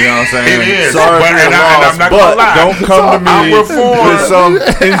 You know what I'm saying? It is. Sorry for your loss, but don't come to me with some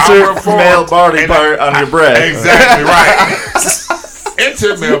insert male body part on your breath. Exactly right.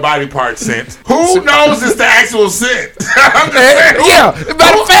 Insert male body part scent. Who knows it's the actual scent?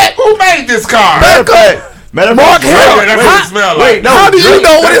 Matter of fact, who made this card? Mark, how do you know what it smells like? How do you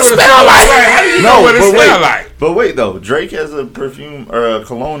know what it smells like? But wait, though, Drake has a perfume or a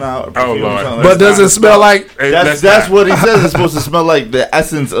cologne out. But does it smell like? That's what he says. It's supposed to smell like the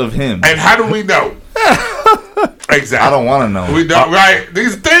essence of him. And how do we know? Exactly. I don't want to know. We don't, right?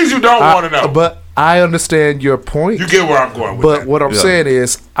 These things you don't want to know. But I understand your point. You get where I'm going with but that. what I'm saying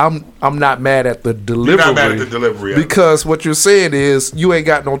is, I'm not mad at the delivery. You're not mad at the delivery. Because what you're saying is, you ain't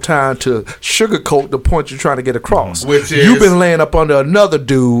got no time to sugarcoat the point you're trying to get across. Which is, you've been laying up under another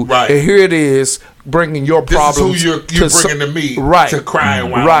dude, right? And here it is, bringing your problems. This is who you're bringing to me, right? To cry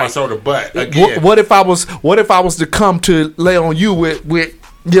and whine my soda. But again, what if I was to come to lay on you with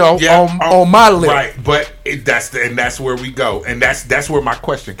on my lip, right? But that's where we go, and that's where my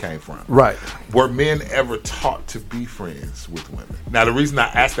question came from, right? Were men ever taught to be friends with women? Now, the reason I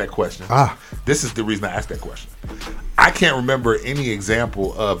asked that question, this is the reason I asked that question. I can't remember any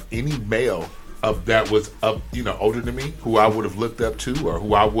example of any male that was older than me, who I would have looked up to, or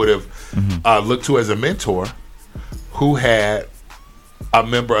who I would have looked to as a mentor, who had a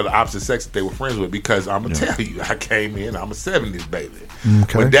member of the opposite sex that they were friends with. Because I'm gonna tell you, I came in, I'm a 70s baby.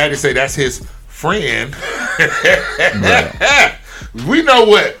 Okay. When Daddy say that's his friend, we know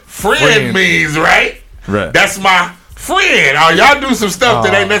what friend means, right? Right. That's my friend. Y'all do some stuff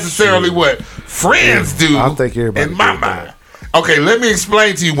that ain't necessarily what friends do. I think everybody in my mind. Okay, let me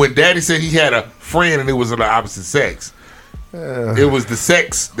explain to you. When Daddy said he had a friend and it was of the opposite sex, it was the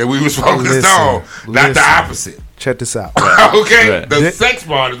sex that we was focused on, not the opposite. Check this out. Okay, the sex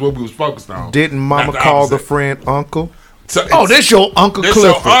part is what we was focused on. Didn't Mama call the friend uncle? So this your Uncle Clifford.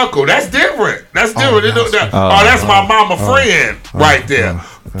 This your uncle. That's different. That's different. That's my mama friend right there.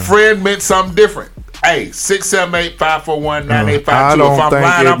 Friend meant something different. Hey, 678-541-9852. If I'm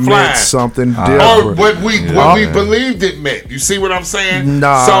flying, I'm flying. Something different. What we believed it meant. You see what I'm saying?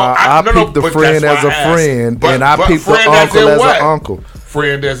 Nah, so I peeped the friend as a friend, and I peeped the uncle as an uncle.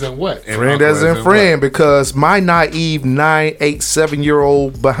 Friend as in what? Friend as in friend, because my naive 9, 8,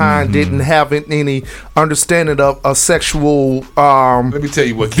 7-year-old behind didn't have any understanding of a sexual let me tell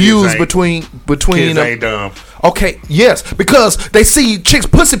you what views between kids ain't dumb. Okay, yes, because they see chicks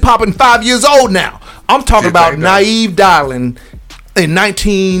pussy popping 5 years old now. I'm talking about naive darling in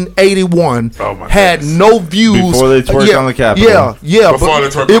 1981 had no views before they twerked on the Capitol. Yeah, before they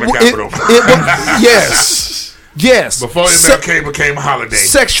twerked on the Capitol. Yes. Before MLK became a holiday.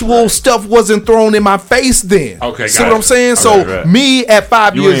 Sexual stuff wasn't thrown in my face then. Okay, see what I'm saying? So me at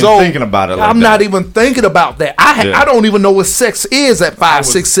 5 you years old, thinking about it like I'm not even thinking about that. I don't even know what sex is at 5,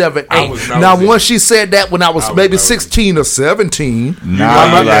 6, 7, 8. Now once she said that when I was maybe 16 or 17,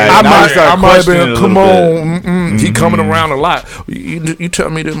 I might have come on. He coming around a lot. You tell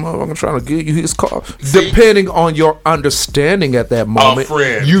me this motherfucker trying to give you his car. Depending on your understanding at that moment,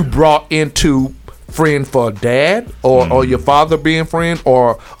 you brought into friend for dad or your father being friend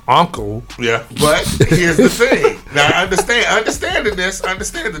or uncle. Yeah, but here's the thing. Now understanding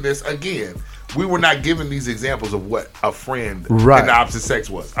this again, we were not given these examples of what a friend in the opposite sex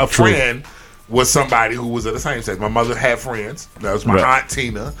was. A friend was somebody who was of the same sex. My mother had friends. That was my Aunt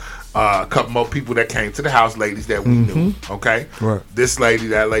Tina. A couple more people that came to the house, ladies that we knew. Okay, this lady,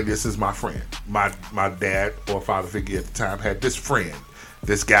 that lady, this is my friend. My dad or father figure at the time had this friend.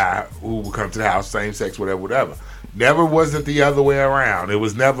 This guy who would come to the house, same sex, whatever. Never wasn't the other way around. It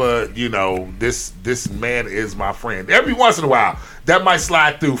was never, this man is my friend. Every once in a while, that might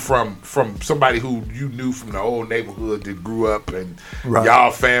slide through from somebody who you knew from the old neighborhood that grew up and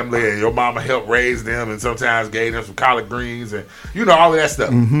y'all family and your mama helped raise them and sometimes gave them some collard greens and all of that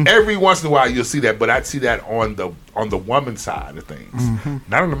stuff. Every once in a while you'll see that, but I'd see that on the woman's side of things,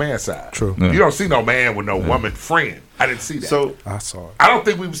 not on the man's side. True. You don't see no man with no woman friend. I didn't see that. So I saw it. I don't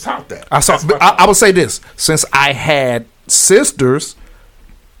think we was taught that. I would say this: since I had sisters,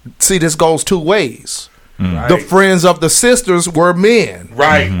 see, this goes two ways. The friends of the sisters were men,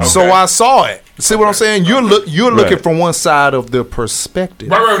 right? Okay. So I saw it. See what I'm saying? You're looking from one side of the perspective,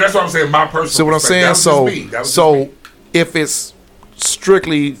 right? That's what I'm saying. My personal. See what I'm saying? So if it's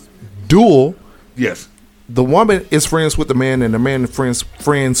strictly dual, yes. The woman is friends with the man, and the man is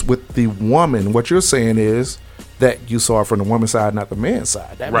friends with the woman. What you're saying is that you saw it from the woman's side, not the man's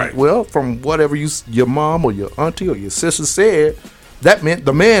side. That meant, well, from whatever your mom or your auntie or your sister said, that meant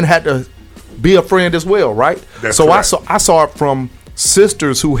the man had to be a friend as well, right? That's so correct. I saw it from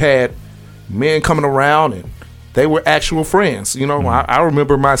sisters who had men coming around and they were actual friends. I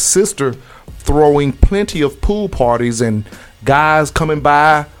remember my sister throwing plenty of pool parties and guys coming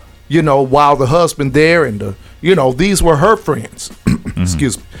by, while the husband there and these were her friends.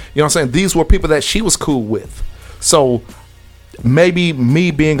 Excuse me. You know what I'm saying? These were people that she was cool with. So maybe me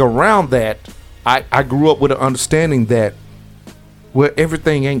being around that, I grew up with an understanding that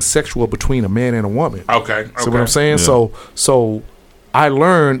everything ain't sexual between a man and a woman. Okay. See what I'm saying? Yeah. So I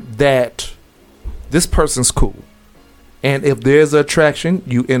learned that this person's cool. And if there's attraction,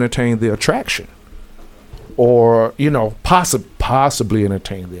 you entertain the attraction. or possibly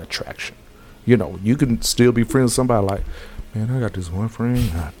entertain the attraction. You can still be friends with somebody like, man, I got this one friend.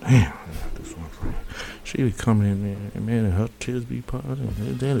 God damn, I got this one friend. She be coming in there, and man, and her titties be popping,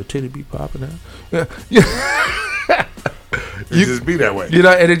 and then the titty be popping out. Yeah. It just be that way.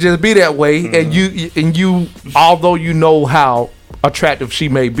 And it just be that way. Mm-hmm. And you, although you know how attractive she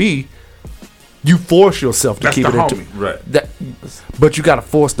may be, you force yourself to keep it into right. But you got to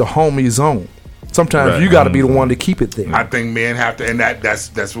force the homies on. Sometimes you got to be the one to keep it there. I think men have to, and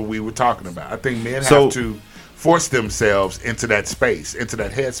that's what we were talking about. I think men have to force themselves into that space, into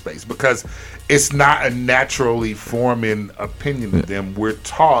that headspace, because it's not a naturally forming opinion of them. We're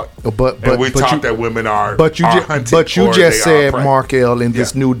taught, that women are. But you just said, Mark L, in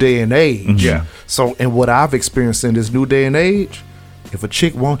this new day and age. Mm-hmm. Yeah. So, and what I've experienced in this new day and age, if a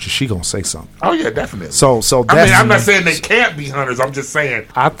chick wants you, she gonna say something. Oh yeah, definitely. So that's, I'm not saying they can't be hunters. I'm just saying.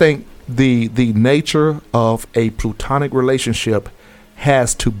 I think the nature of a platonic relationship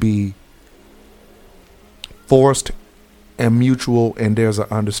has to be forced and mutual, and there's an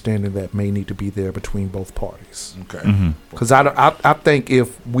understanding that may need to be there between both parties. Okay. Because I think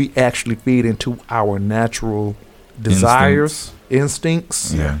if we actually feed into our natural desires,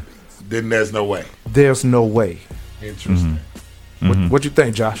 instincts, then there's no way. There's no way. Interesting. What you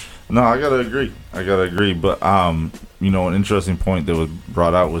think, Josh? No, I gotta agree. But an interesting point that was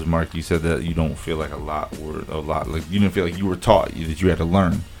brought out was, Mark, you said that you don't feel like a lot like you didn't feel like you were taught, that you had to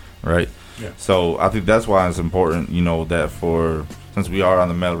learn, right? Yeah. So I think that's why it's important, that since we are on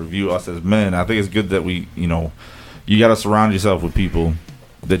the male review, us as men, I think it's good that we, you got to surround yourself with people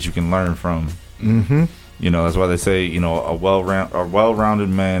that you can learn from. Mm-hmm. That's why they say, a well-rounded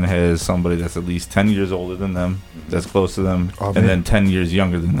man has somebody that's at least 10 years older than them, that's close to them, and then 10 years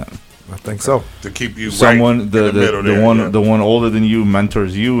younger than them. I think so. To keep you someone right in the middle there, the one older than you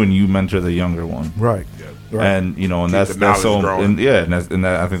mentors you, and you mentor the younger one. Right. Yeah. Right. And and that's so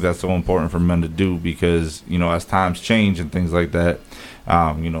I think that's so important for men to do, because as times change and things like that,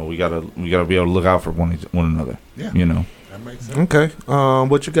 we gotta be able to look out for one another. Yeah. That makes sense. Okay.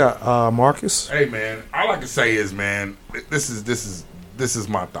 What you got, Marcus? Hey man, all I can say is, man, this is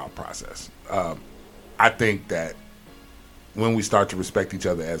my thought process. I think that when we start to respect each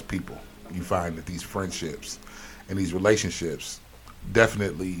other as people, you find that these friendships and these relationships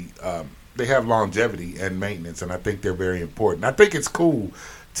definitely they have longevity and maintenance, and I think they're very important. I think it's cool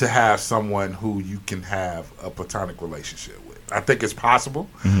to have someone who you can have a platonic relationship with. I think it's possible.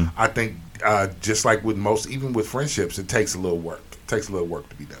 Mm-hmm. I think just like with even with friendships, it takes a little work. It takes a little work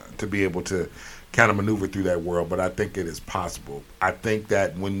to be done to be able to kind of maneuver through that world, but I think it is possible. I think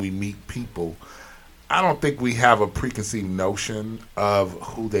that when we meet people, I don't think we have a preconceived notion of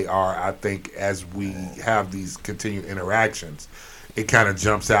who they are. I think as we have these continued interactions, it kind of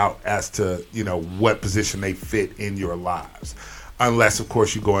jumps out as to, what position they fit in your lives. Unless, of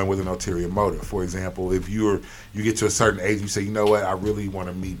course, you go in with an ulterior motive. For example, if you get to a certain age, you say, you know what, I really want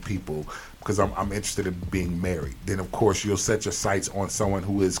to meet people because I'm interested in being married. Then, of course, you'll set your sights on someone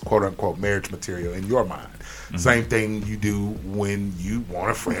who is, quote-unquote, marriage material in your mind. Mm-hmm. Same thing you do when you want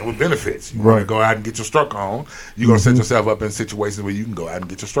a friend with benefits. You want to go out and get your struck on. You're going to set yourself up in situations where you can go out and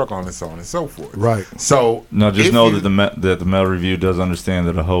get your struck on, and so on and so forth. Right. So just know that the male review does understand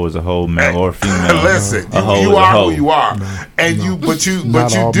that a hoe is a hoe, male or female. Listen, you are who you are, and you do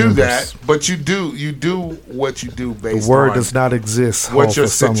that. But you do what you do based on. The word does not exist. What your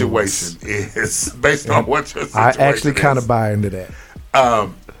situation is based on what your situation is. I actually kind of buy into that.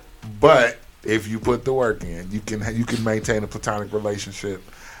 But if you put the work in, you can maintain a platonic relationship.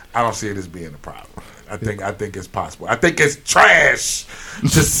 I don't see it as being a problem. I think it's possible. I think it's trash to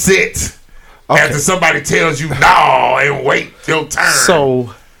sit after somebody tells you no and wait your turn.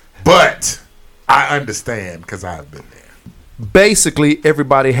 But I understand because I've been there. Basically,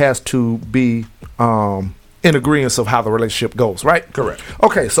 everybody has to be in agreement of how the relationship goes, right? Correct.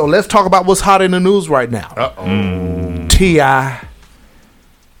 Okay, so let's talk about what's hot in the news right now. T.I.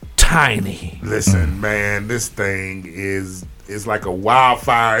 Tiny. Listen, man, this thing is like a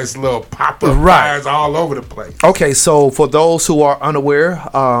wildfire. It's little pop-up fires all over the place. Okay, so for those who are unaware,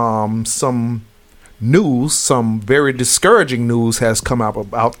 some very discouraging news has come out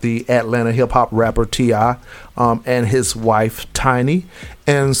about the Atlanta hip-hop rapper T.I. And his wife Tiny,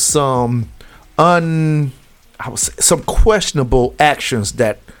 and some questionable actions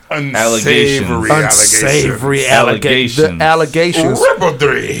that Unsavory allegations. The allegations.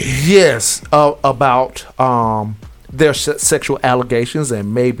 Yes, about their sexual allegations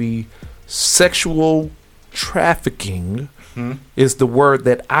and maybe sexual trafficking is the word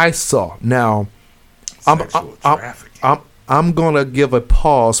that I saw. Now, I'm gonna give a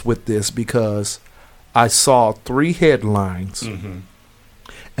pause with this because I saw 3 headlines, and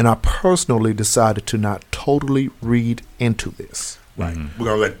I personally decided to not totally read into this. Right. We're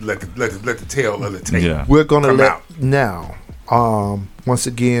gonna let the tail of the tape. Yeah. We're gonna come let out. now. Once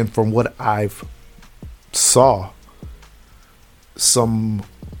again, from what I've saw, some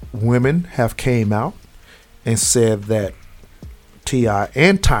women have came out and said that T.I.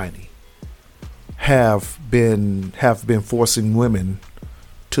 and Tiny have been forcing women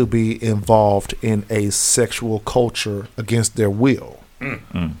to be involved in a sexual culture against their will.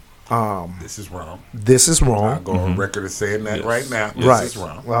 This is wrong. This is wrong. I'll go on record as saying that right now. This is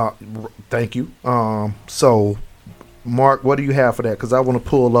wrong. Well, thank you. So, Mark, what do you have for that? Because I want to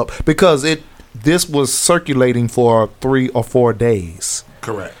pull up because this was circulating for 3 or 4 days.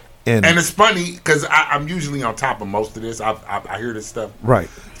 Correct. And it's funny because I'm usually on top of most of this. I hear this stuff. Right.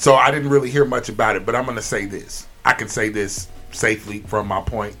 So I didn't really hear much about it, but I'm going to say this. I can say this safely from my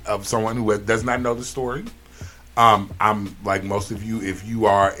point of someone who does not know the story. I'm like most of you. If you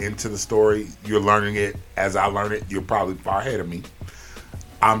are into the story, you're learning it as I learn it. You're probably far ahead of me.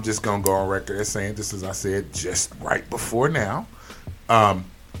 I'm just going to go on record as saying, just as I said just right before now,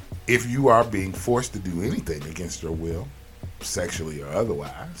 if you are being forced to do anything against your will, sexually or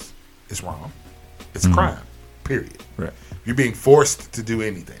otherwise, it's wrong. It's a crime, period. Right. You're being forced to do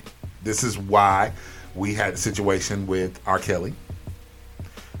anything. This is why we had a situation with R. Kelly,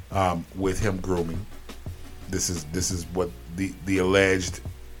 with him grooming. This is what the alleged,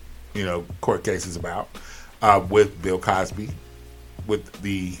 court case is about. With Bill Cosby, with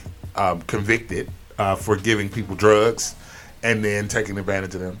the convicted for giving people drugs and then taking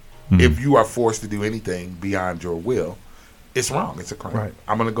advantage of them. If you are forced to do anything beyond your will, it's wrong. It's a crime. Right.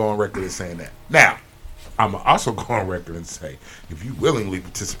 I'm going to go on record as saying that. Now, I'm also go on record and say, if you willingly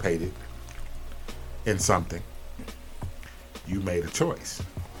participated in something, you made a choice.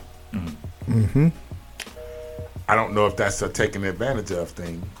 I don't know if that's a taking advantage of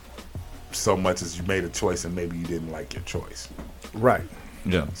thing so much as you made a choice and maybe you didn't like your choice. right.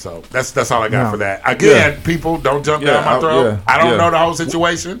 Yeah. So that's all I got No. for that. Again, people, don't jump down my throat. I don't know the whole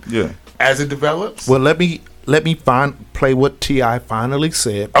situation as it develops. Well, let me play what T.I. finally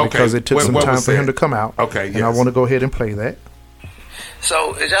said because it took some time for him to come out. Okay, and I want to go ahead and play that.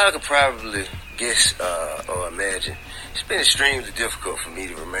 So, as y'all could probably guess or imagine, it's been extremely difficult for me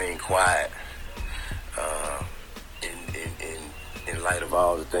to remain quiet in light of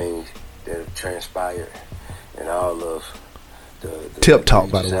all the things that have transpired and all of the Tip talk,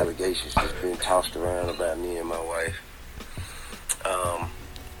 by the way. allegations that's been tossed around about me and my wife.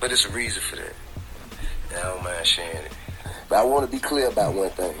 But there's a reason for that. And I don't mind sharing it. But I want to be clear about one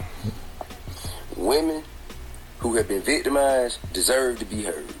thing. Women who have been victimized deserve to be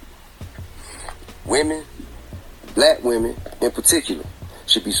heard. Women, black women in particular,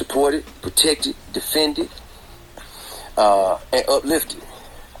 should be supported, protected, defended, and uplifted.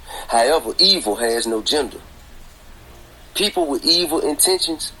 However, evil has no gender. People with evil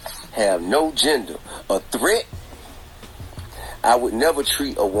intentions have no gender. A threat, I would never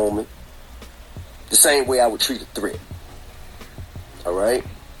treat a woman the same way I would treat a threat. All right?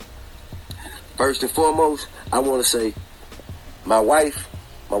 First and foremost, I want to say my wife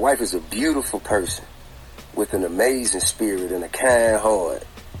is a beautiful person with an amazing spirit and a kind heart.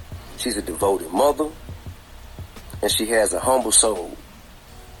 She's a devoted mother, and she has a humble soul.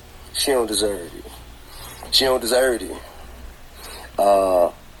 She don't deserve it. She don't deserve it.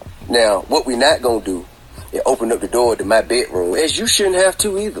 Now, what we're not going to do is open up the door to my bedroom, as you shouldn't have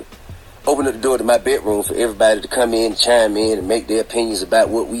to either. Open up the door to my bedroom for everybody to come in and chime in and make their opinions about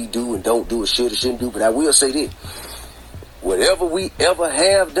what we do and don't do or should or shouldn't do. But I will say this. Whatever we ever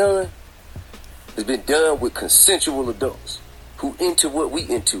have done has been done with consensual adults who into what we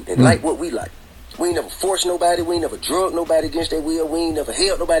into and like what we like. We ain't never forced nobody. We ain't never drugged nobody against their will. We ain't never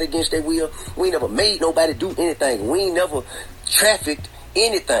held nobody against their will. We ain't never made nobody do anything. We ain't never trafficked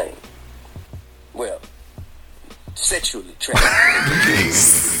anything. Well, sexually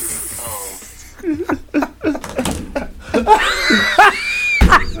trafficked.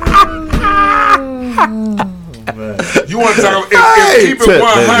 You want to talk if Keep It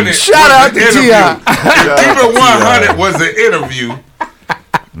 100 Shout out to T.I. If Keep It 100 was an interview,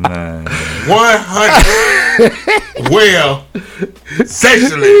 100 well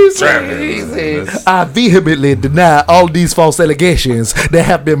sexually trafficked. I vehemently deny all these false allegations that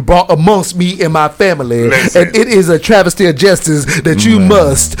have been brought amongst me and my family. Listen. And it is a travesty of justice that you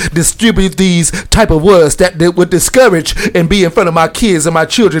must distribute these type of words that would discourage and be in front of my kids and my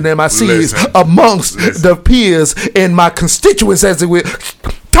children and my seeds amongst the peers and my constituents, as it would.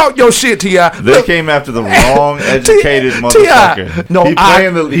 Talk your shit, T.I. They came after the wrong educated motherfucker. No,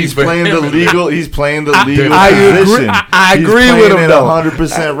 he's playing the legal position. I agree with him though.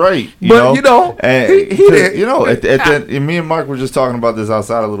 100% right. But you know, and he did. You know, and me and Mark were just talking about this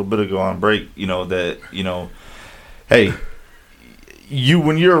outside a little bit ago on break. You know that hey.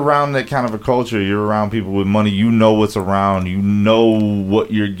 When you're around that kind of a culture, you're around people with money. You know what's around. You know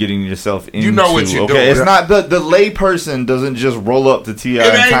what you're getting yourself into. You know what you're doing. It's not the lay person doesn't just roll up to T.I.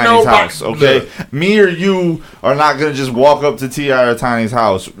 and Tiny's house. Okay, me or you are not gonna just walk up to T.I. or Tiny's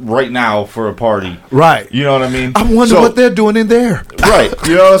house right now for a party. Right. You know what I mean? I wonder what they're doing in there. Right.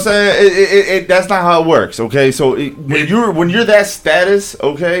 You know what I'm saying? That's not how it works. Okay. So when you're that status,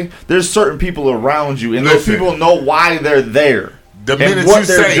 okay, there's certain people around you, and those people know why they're there. The minute you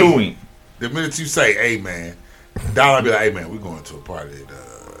say, the minute you say, "Hey man," Donald be like, "Hey man, we're going to a party at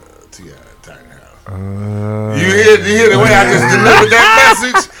T.I. Tiny House." You hear the way I just delivered that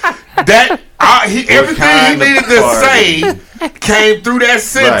message? That everything he needed to say came through that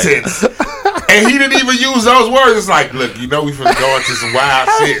sentence, and he didn't even use those words. It's like, look, we finna go into some wild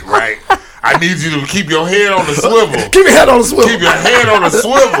shit, right? I need you to keep your head on the swivel. Keep your head on the swivel. Keep your head on the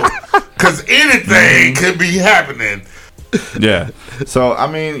swivel, because anything could be happening. Yeah. So I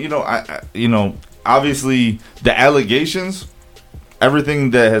mean, obviously the allegations,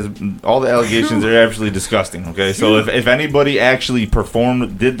 everything that has all the allegations are absolutely disgusting. Okay, so if anybody actually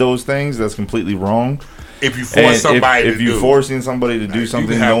did those things, that's completely wrong. If you force somebody, if you're forcing somebody to do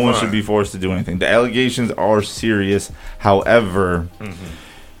something, no one should be forced to do anything. The allegations are serious. However,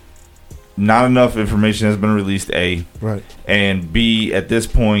 not enough information has been released, A. Right. And B, at this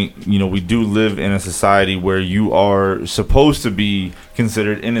point, we do live in a society where you are supposed to be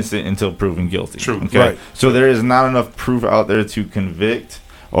considered innocent until proven guilty. True. Okay? Right. So there is not enough proof out there to convict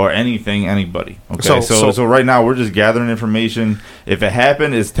or anybody. Okay. So right now we're just gathering information. If it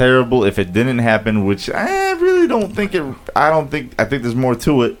happened, it's terrible. If it didn't happen, which I really don't think I think there's more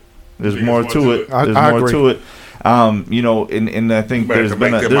to it. There's more to it. There's more to it. And I think there's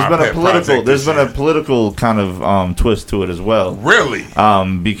been a political kind of twist to it as well. Really?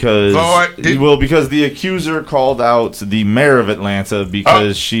 Because the accuser called out the mayor of Atlanta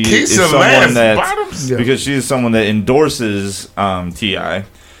because she is someone that endorses T.I.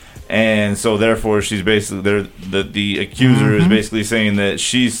 And so therefore she's basically the accuser is basically saying that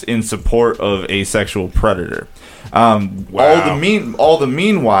she's in support of a sexual predator. All the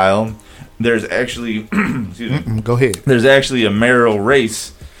meanwhile, there's actually go ahead. There's actually a mayoral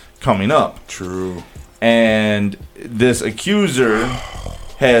race coming up. True. And this accuser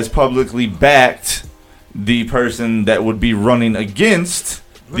has publicly backed the person that would be running against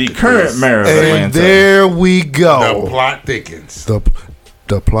the current mayor of Atlanta. And there we go. The plot thickens. The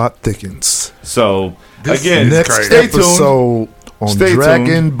plot thickens. So again, next episode on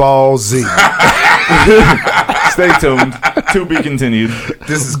Dragon Ball Z. Stay tuned. To be continued.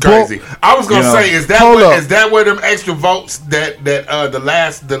 This is crazy. I was gonna say, is that where them extra votes that the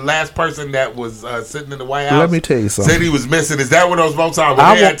last person that was sitting in the White House? Let me tell you something. Said he was missing. Is that where those votes are?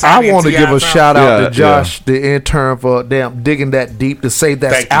 I want to give a shout out to Josh, the intern, for digging that deep to say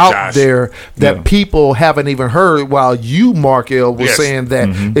that's out there that people haven't even heard. While you, Markel, was saying that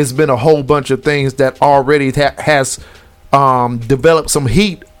it's been a whole bunch of things that already has developed some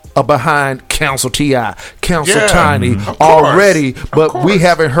heat behind Council T.I., Council Tiny already, but we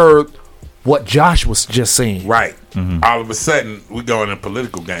haven't heard what Josh was just saying. Right. All of a sudden, we going in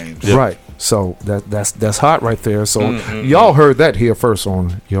political games. Right. So that's hot right there. So y'all heard that here first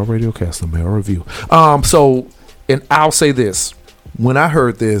on your Radiocast, the Mail Review. And I'll say this: when I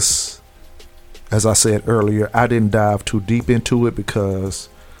heard this, as I said earlier, I didn't dive too deep into it because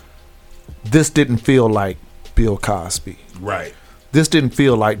this didn't feel like Bill Cosby. Right. This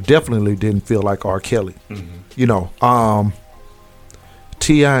definitely didn't feel like R. Kelly. T.I.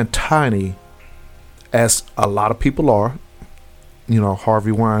 and Tiny, as a lot of people are,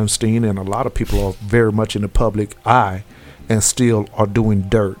 Harvey Weinstein and a lot of people are very much in the public eye and still are doing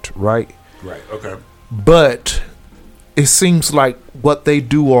dirt, right? Right, okay. But it seems like what they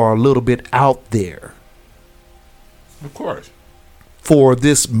do are a little bit out there. Of course. For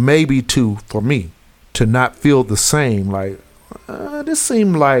this maybe for me, to not feel the same, like, this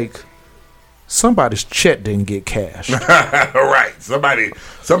seemed like somebody's check didn't get cashed. Right. Somebody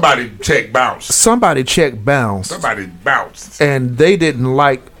check bounced. Somebody bounced. And they didn't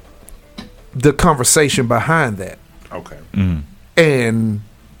like the conversation behind that. Okay. And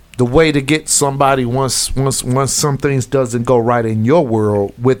the way to get somebody once some things doesn't go right in your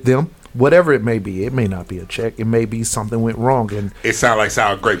world with them, whatever it may be, it may not be a check, it may be something went wrong, and it sounds like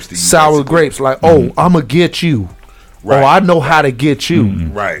sour grapes to you. Sour grapes, like, I'm gonna get you. Right. Or I know how to get you.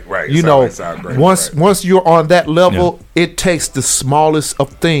 Mm-hmm. Right. You know, once you're on that level, it takes the smallest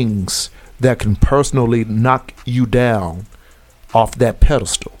of things that can personally knock you down off that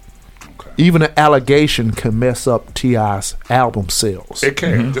pedestal. Even an allegation can mess up T.I.'s album sales. It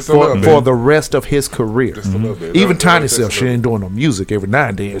can. Just a little bit. For the rest of his career. Just a little bit. Even Tiny Self, she ain't doing no music every now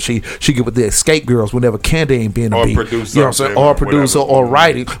and then. She get with the Escape Girls whenever Candy ain't being a beat. Producer, you know what I'm saying? Or producer or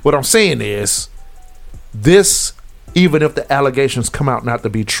writing. What I'm saying is, this, even if the allegations come out not to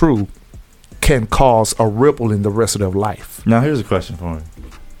be true, can cause a ripple in the rest of their life. Now, here's a question for you.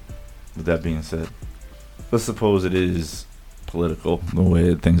 With that being said, let's suppose it is political, the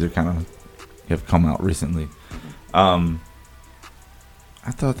way things are kind of have come out recently. I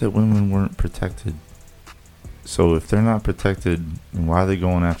thought that women weren't protected. So if they're not protected, then why are they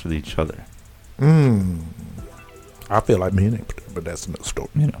going after each other? I feel like men ain't protected, but that's another story.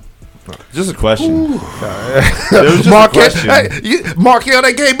 You know. Just a question. Mark, Mark,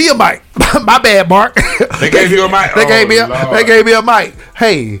 they gave me a mic. My bad, Mark. They gave you a mic. They gave me a mic.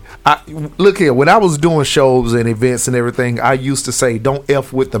 Hey, look here. When I was doing shows and events and everything, I used to say, "Don't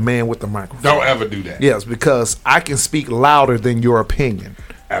f with the man with the microphone." Don't ever do that. Yes, because I can speak louder than your opinion.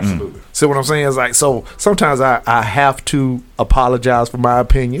 Absolutely. See what I'm saying? It's like, so sometimes I have to apologize for my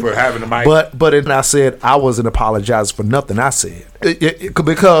opinion. For having the mic. But I said I wasn't apologizing for nothing I said.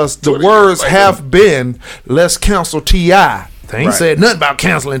 Because the words have been, let's cancel T.I. They ain't said nothing about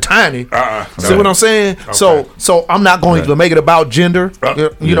canceling Tiny. See what I'm saying? Okay. So I'm not going to make it about gender.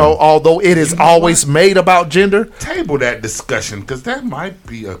 You know, although it is always made about gender. Table that discussion, because that might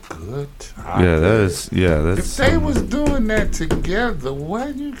be a good topic. That's if they was doing that together, why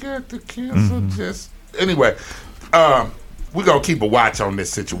you got to cancel anyway, we're going to keep a watch on this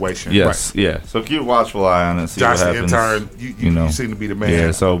situation. Yes, So keep a watchful eye on it, see Josh, what happens. the intern, you seem to be the man.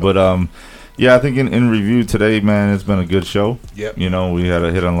 Yeah, so, but, yeah, I think in review today, man, it's been a good show. Yep. You know, we had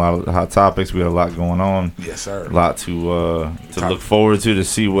to hit on a lot of hot topics. We had a lot going on. Yes, sir. A lot to look forward to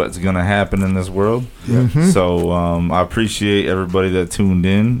see what's going to happen in this world. Mm-hmm. So I appreciate everybody that tuned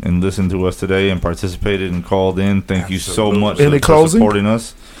in and listened to us today and participated and called in. Thank you so much for supporting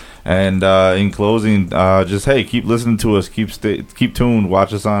us. And in closing, just, hey, keep listening to us. Keep tuned.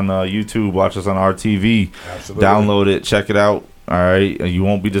 Watch us on YouTube. Watch us on RTV. Absolutely. Download it. Check it out. All right, you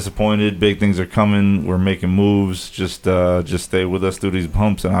won't be disappointed. Big things are coming. We're making moves. Just stay with us through these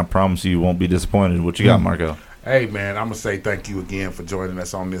bumps, and I promise you won't be disappointed. What you got, Marco? Hey, man, I'm going to say thank you again for joining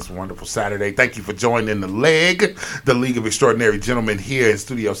us on this wonderful Saturday. Thank you for joining the League of Extraordinary Gentlemen here in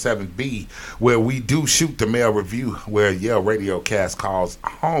Studio 7B, where we do shoot the male review, where Yale Radio Cast calls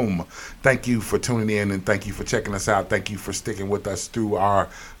home. Thank you for tuning in, and thank you for checking us out. Thank you for sticking with us through our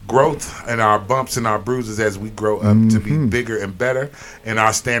growth and our bumps and our bruises as we grow up to be bigger and better, and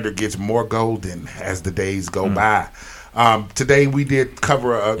our standard gets more golden as the days go by. Today we did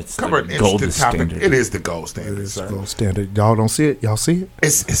cover an interesting topic. Standard. It is the gold standard. It is the gold standard. Y'all don't see it? Y'all see it?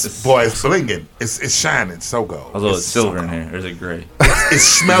 It's blinging. It's shining. So gold. Although it's silver in here, or is it gray? It's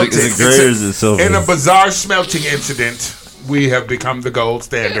smelting. Is it gray or is it silver? In a bizarre smelting incident, we have become the gold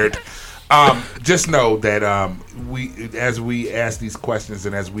standard. Just know that as we ask these questions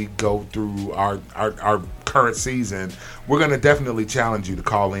and as we go through our current season, we're going to definitely challenge you to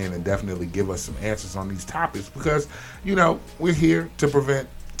call in and definitely give us some answers on these topics, because, you know, we're here to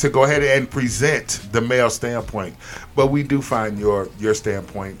go ahead and present the male standpoint, but we do find your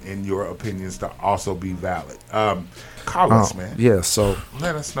standpoint and your opinions to also be valid. Call us, man. Yeah, so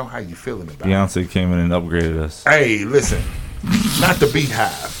let us know how you feeling about it. Beyonce came in and upgraded us. Hey, listen, not the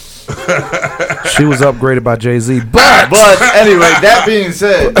Beehive. She was upgraded by Jay-Z, but anyway, that being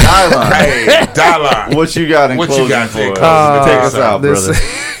said, Dylon, Dylon, what you got in closing for us? Take us out, brother.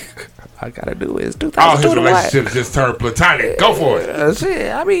 I gotta do is 2002. All his relationships just turned platonic. Go for it.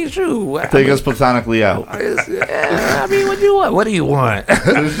 Shit, I mean, true. Take us platonically out. I mean, what do you want? What do you want?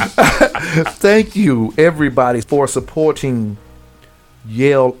 Thank you, everybody, for supporting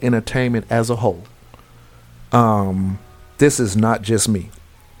Yale Entertainment as a whole. This is not just me.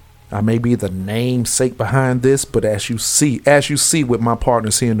 I may be the namesake behind this, but as you see with my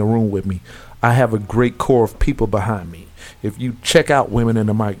partners here in the room with me, I have a great core of people behind me. If you check out Women in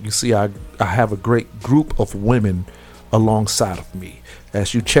the Mic, you see I have a great group of women alongside of me.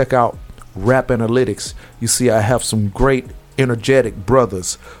 As you check out Rap Analytics, you see I have some great energetic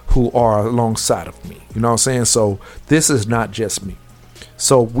brothers who are alongside of me. You know what I'm saying? So this is not just me.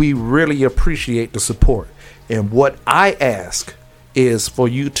 So we really appreciate the support. And what I ask is for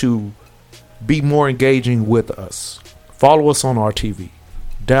you to be more engaging with us. Follow us on RTV.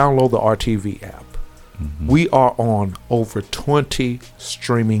 Download the RTV app. We are on over 20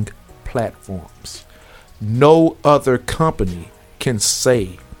 streaming platforms. no other company can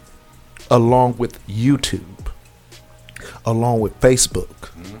say, along with YouTube, along with Facebook,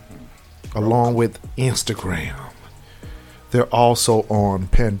 along with Instagram. They're also on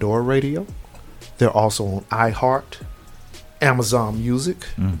Pandora Radio. They're also on iHeart, Amazon Music.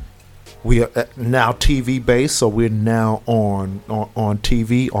 We are now TV based, so we're now on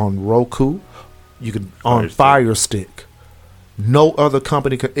TV on Roku. You can on Fire Stick. No other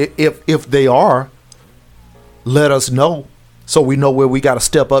company can. If they are, let us know so we know where we got to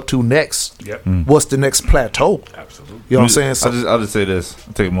step up to next. Yep. What's the next plateau? Absolutely. You know what I'm saying? So, I'll just say this.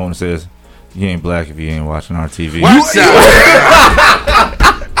 I'll take a moment to say this. You ain't black if you ain't watching our TV.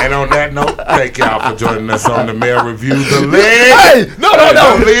 And on that note, thank y'all for joining us on the Mail Review. Hey, no.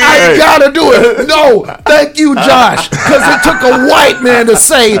 I ain't gotta do it. No, thank you, Josh. Because it took a white man to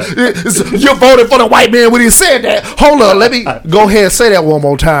say, you voted for the white man when he said that. Hold on, let me go ahead and say that one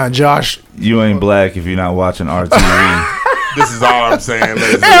more time, Josh. You ain't black if you're not watching our TV. This is all I'm saying,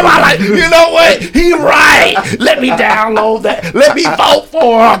 ladies and Am I like, you know what? He right. Let me download that. Let me vote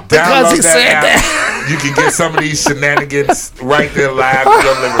for him because Download he said app. that. You can get some of these shenanigans right there live in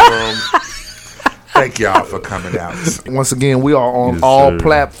your living room. Thank y'all for coming out. Once again, we are on all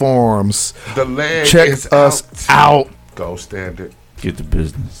platforms. The leg Check is us out. Go Standard. Get the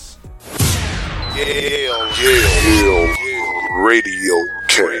business. Radio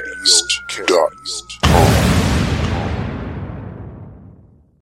Cast.